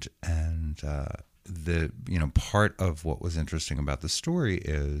 And the, part of what was interesting about the story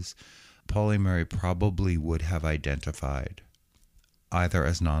is Paulie Murray probably would have identified either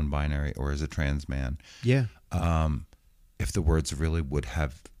as non-binary or as a trans man. Yeah. If the words really would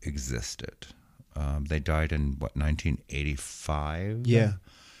have existed. They died in 1985? Yeah.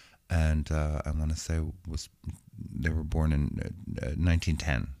 And I want to say they were born in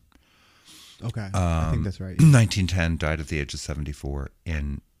 1910. Okay. I think that's right. 1910, died at the age of 74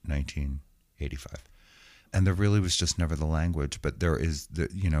 in 1985. And there really was just never the language, but there is the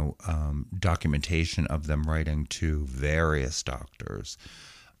documentation of them writing to various doctors,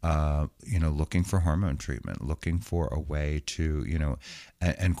 looking for hormone treatment, looking for a way to,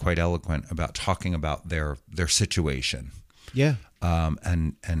 and quite eloquent about talking about their situation. Yeah.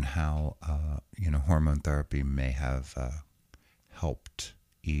 And how hormone therapy may have helped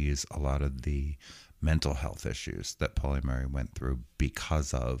ease a lot of the mental health issues that Paulie Murray went through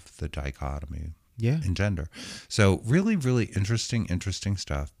because of the dichotomy in gender. So really, really interesting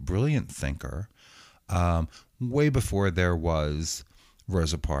stuff. Brilliant thinker. Way before there was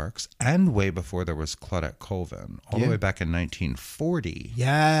Rosa Parks and way before there was Claudette Colvin, all the way back in 1940.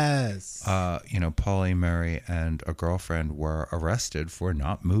 Yes. Paulie Murray and a girlfriend were arrested for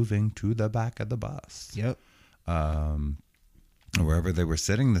not moving to the back of the bus. Yep. Wherever they were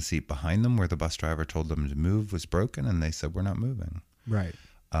sitting, the seat behind them where the bus driver told them to move was broken, and they said, "We're not moving." Right.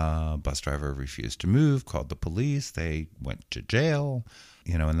 Bus driver refused to move, called the police. They went to jail,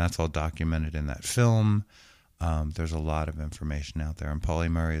 and that's all documented in that film. There's a lot of information out there. And Paulie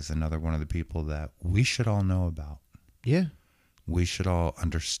Murray is another one of the people that we should all know about. Yeah. We should all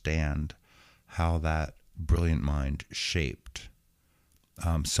understand how that brilliant mind shaped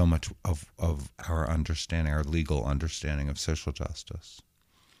so much of our understanding, our legal understanding of social justice.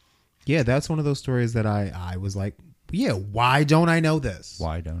 Yeah, that's one of those stories that I was like, yeah, why don't I know this?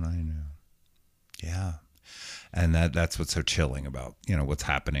 Why don't I know? Yeah. And that's what's so chilling about, what's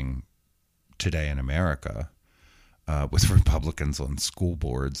happening today in America. With Republicans on school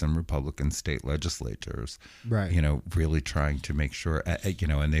boards and Republican state legislatures, right? Really trying to make sure,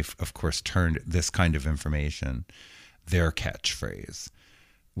 and they've of course turned this kind of information, their catchphrase,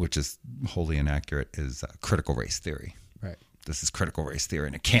 which is wholly inaccurate, is critical race theory. Right. This is critical race theory,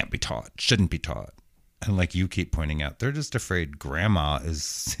 and it can't be taught, shouldn't be taught. And like you keep pointing out, they're just afraid grandma is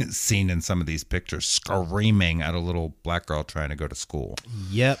seen in some of these pictures screaming at a little black girl trying to go to school.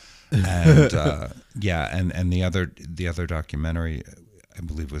 Yep. And and the other documentary, I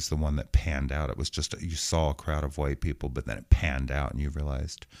believe, was the one that panned out. It was just you saw a crowd of white people, but then it panned out, and you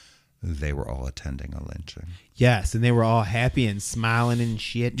realized they were all attending a lynching. Yes, and they were all happy and smiling and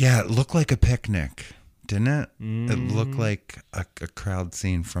shit. Yeah, it looked like a picnic, didn't it? It looked like a crowd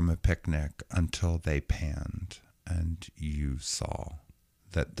scene from a picnic until they panned, and you saw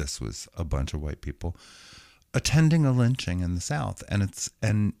that this was a bunch of white people attending a lynching in the South. And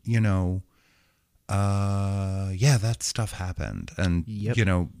that stuff happened. And,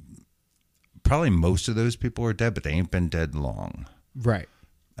 probably most of those people are dead, but they ain't been dead long. Right.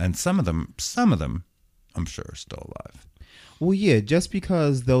 And some of them, I'm sure are still alive. Well, yeah, just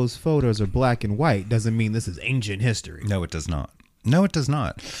because those photos are black and white doesn't mean this is ancient history. No, it does not.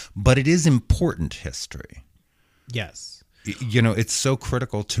 But it is important history. Yes. It's so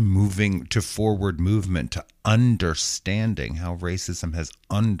critical to forward movement, to understanding how racism has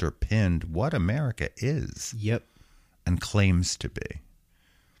underpinned what America is. Yep. And claims to be.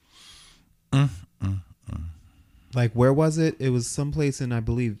 Like, where was it? It was someplace in, I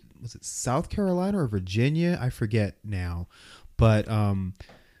believe, was it South Carolina or Virginia? I forget now. But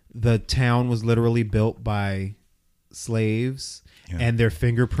the town was literally built by slaves, and their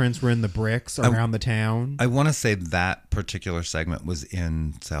fingerprints were in the bricks around the town. I want to say that particular segment was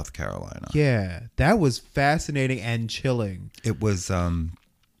in South Carolina. Yeah, that was fascinating and chilling. It was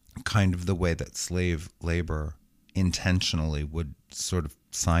kind of the way that slave labor intentionally would sort of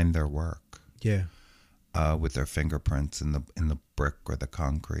sign their work. Yeah. With their fingerprints in the brick or the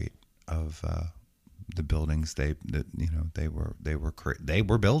concrete of the buildings they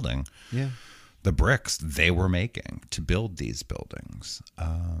were building. Yeah. The bricks they were making to build these buildings.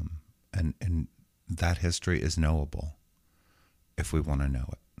 And that history is knowable if we want to know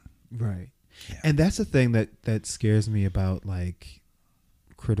it. Right. Yeah. And that's the thing that scares me about, like,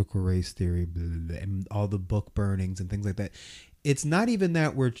 critical race theory and all the book burnings and things like that. It's not even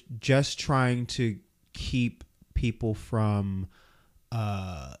that we're just trying to keep people from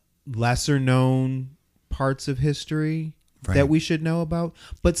lesser known parts of history that we should know about,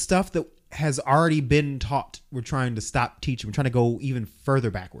 but stuff that has already been taught. We're trying to stop teaching. We're trying to go even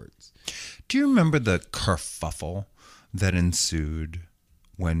further backwards. Do you remember the kerfuffle that ensued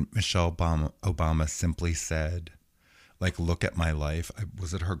when Michelle Obama simply said, like, look at my life?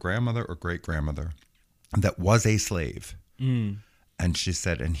 Was it her grandmother or great-grandmother that was a slave? And she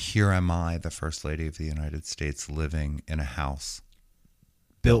said, and here am I, the First Lady of the United States, living in a house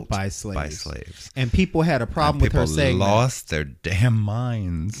built by slaves. And people had a problem with her saying people lost their damn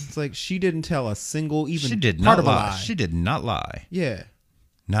minds. It's like she didn't tell a single She part did not of a lie. lie. She did not lie. Yeah.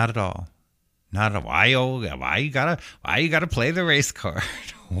 Not at all. Not at all. Why you gotta play the race card?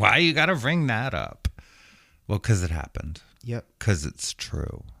 Why you gotta bring that up? Well, because it happened. Yep. Because it's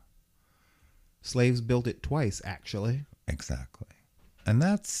true. Slaves built it twice, actually. Exactly. And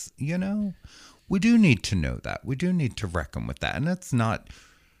that's, we do need to know that. We do need to reckon with that. And it's not,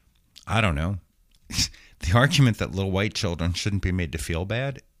 I don't know, the argument that little white children shouldn't be made to feel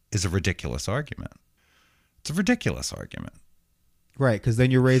bad is a ridiculous argument. It's a ridiculous argument. Right, because then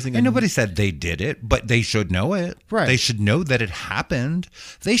you're raising... And nobody said they did it, but they should know it. Right. They should know that it happened.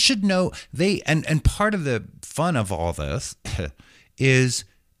 They should know... And part of the fun of all this is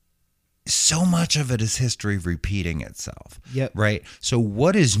so much of it is history repeating itself. Yep. Right? So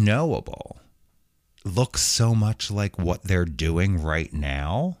what is knowable looks so much like what they're doing right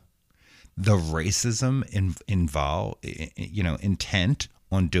now. The racism involved, intent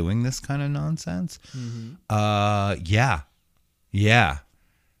on doing this kind of nonsense. Mm-hmm. Yeah.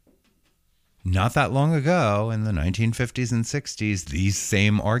 Not that long ago, in the 1950s and 60s, these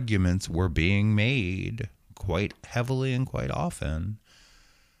same arguments were being made quite heavily and quite often.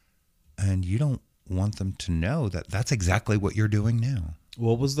 And you don't want them to know that that's exactly what you're doing now.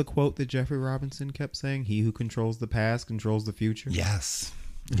 What was the quote that Jeffrey Robinson kept saying? He who controls the past controls the future. Yes.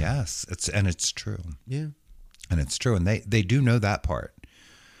 It's true. Yeah. And it's true. And they do know that part.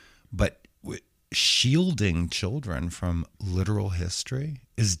 But shielding children from literal history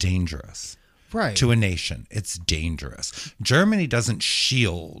is dangerous. Right. To a nation, it's dangerous. Germany doesn't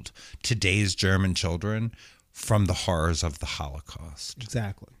shield today's German children from the horrors of the Holocaust.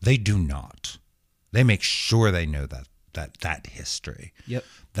 Exactly. They do not. They make sure they know that history. Yep.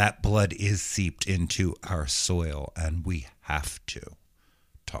 That blood is seeped into our soil, and we have to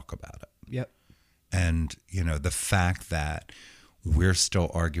talk about it. Yep. And, the fact that we're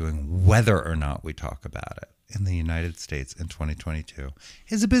still arguing whether or not we talk about it in the United States in 2022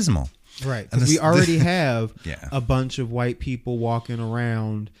 is abysmal. Right. Because we already have Yeah. a bunch of white people walking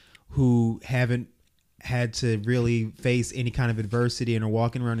around who haven't had to really face any kind of adversity and are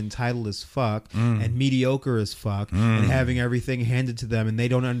walking around entitled as fuck and mediocre as fuck and having everything handed to them, and they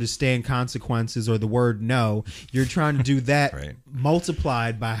don't understand consequences or the word no. You're trying to do that Right.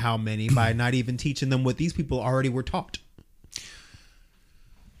 multiplied by how many? By not even teaching them what these people already were taught.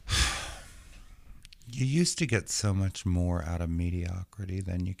 You used to get so much more out of mediocrity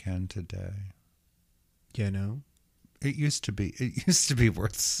than you can today. It used to be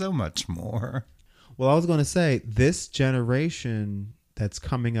worth so much more. Well, I was going to say, this generation that's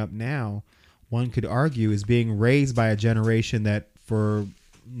coming up now, one could argue, is being raised by a generation that,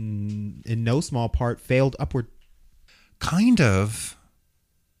 in no small part, failed upward. Kind of.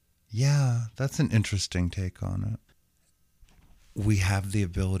 Yeah, that's an interesting take on it. We have the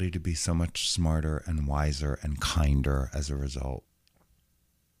ability to be so much smarter and wiser and kinder as a result.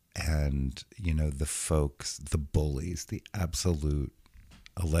 And, the folks, the bullies, the absolute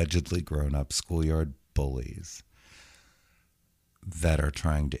allegedly grown-up schoolyard bullies that are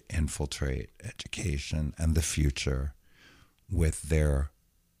trying to infiltrate education and the future with their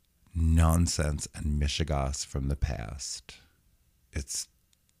nonsense and mishigas from the past. It's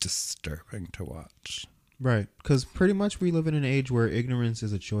disturbing to watch. Right. Because pretty much we live in an age where ignorance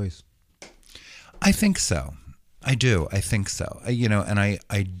is a choice. I think so. I do. I think so. And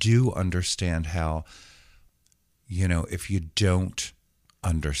I do understand how, if you don't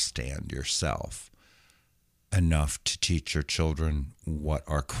understand yourself enough to teach your children what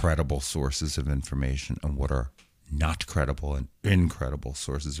are credible sources of information and what are not credible and incredible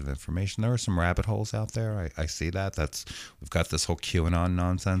sources of information. There are some rabbit holes out there. I see that. We've got this whole QAnon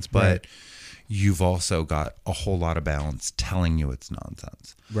nonsense, but right. You've also got a whole lot of balance telling you it's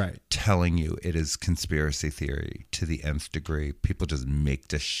nonsense. Right. Telling you it is conspiracy theory to the nth degree. People just make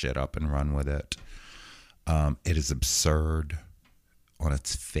this shit up and run with it. It is absurd on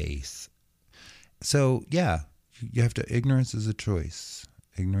its face. So, yeah, you have to, ignorance is a choice.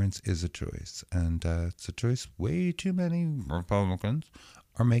 Ignorance is a choice. And it's a choice way too many Republicans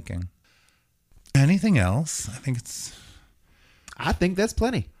are making. Anything else? I think that's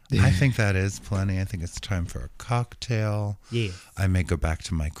plenty. I think that is plenty. I think it's time for a cocktail. Yeah. I may go back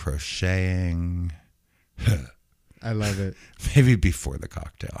to my crocheting. I love it. Maybe before the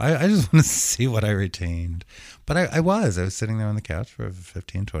cocktail. I just want to see what I retained. But I was sitting there on the couch for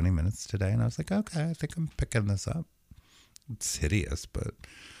 15, 20 minutes today, and I was like, okay, I think I'm picking this up. It's hideous, but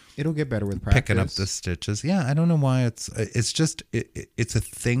it'll get better with practice. Picking up the stitches. Yeah, I don't know why it's just it's a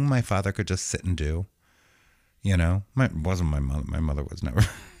thing my father could just sit and do. Wasn't my mother. My mother was never.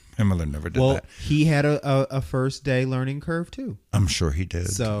 My mother never did that. Well, he had a first day learning curve too. I'm sure he did.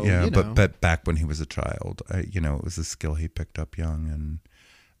 So yeah, but back when he was a child, it was a skill he picked up young,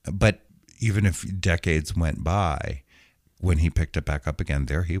 but even if decades went by, when he picked it back up again,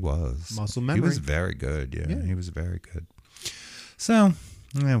 there he was. Muscle memory. He was very good. Yeah, he was very good. So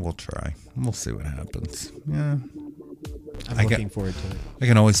we'll try. We'll see what happens. Yeah. I'm looking forward to it. I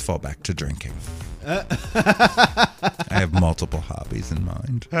can always fall back to drinking. I have multiple hobbies in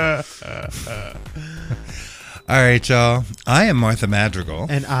mind. All right, y'all. I am Martha Madrigal.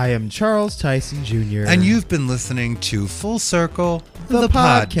 And I am Charles Tyson Jr. And you've been listening to Full Circle, the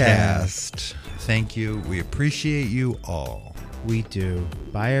podcast. Thank you. We appreciate you all. We do.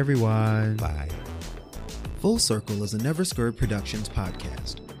 Bye, everyone. Bye. Full Circle is a Never Scared Productions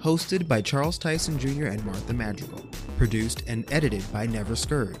podcast. Hosted by Charles Tyson Jr. and Martha Madrigal. Produced and edited by Never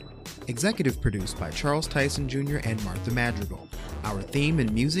Scared. Executive produced by Charles Tyson Jr. and Martha Madrigal. Our theme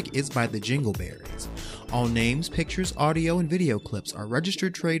and music is by the Jingleberries. All names, pictures, audio, and video clips are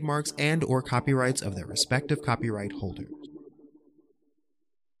registered trademarks and/or copyrights of their respective copyright holders.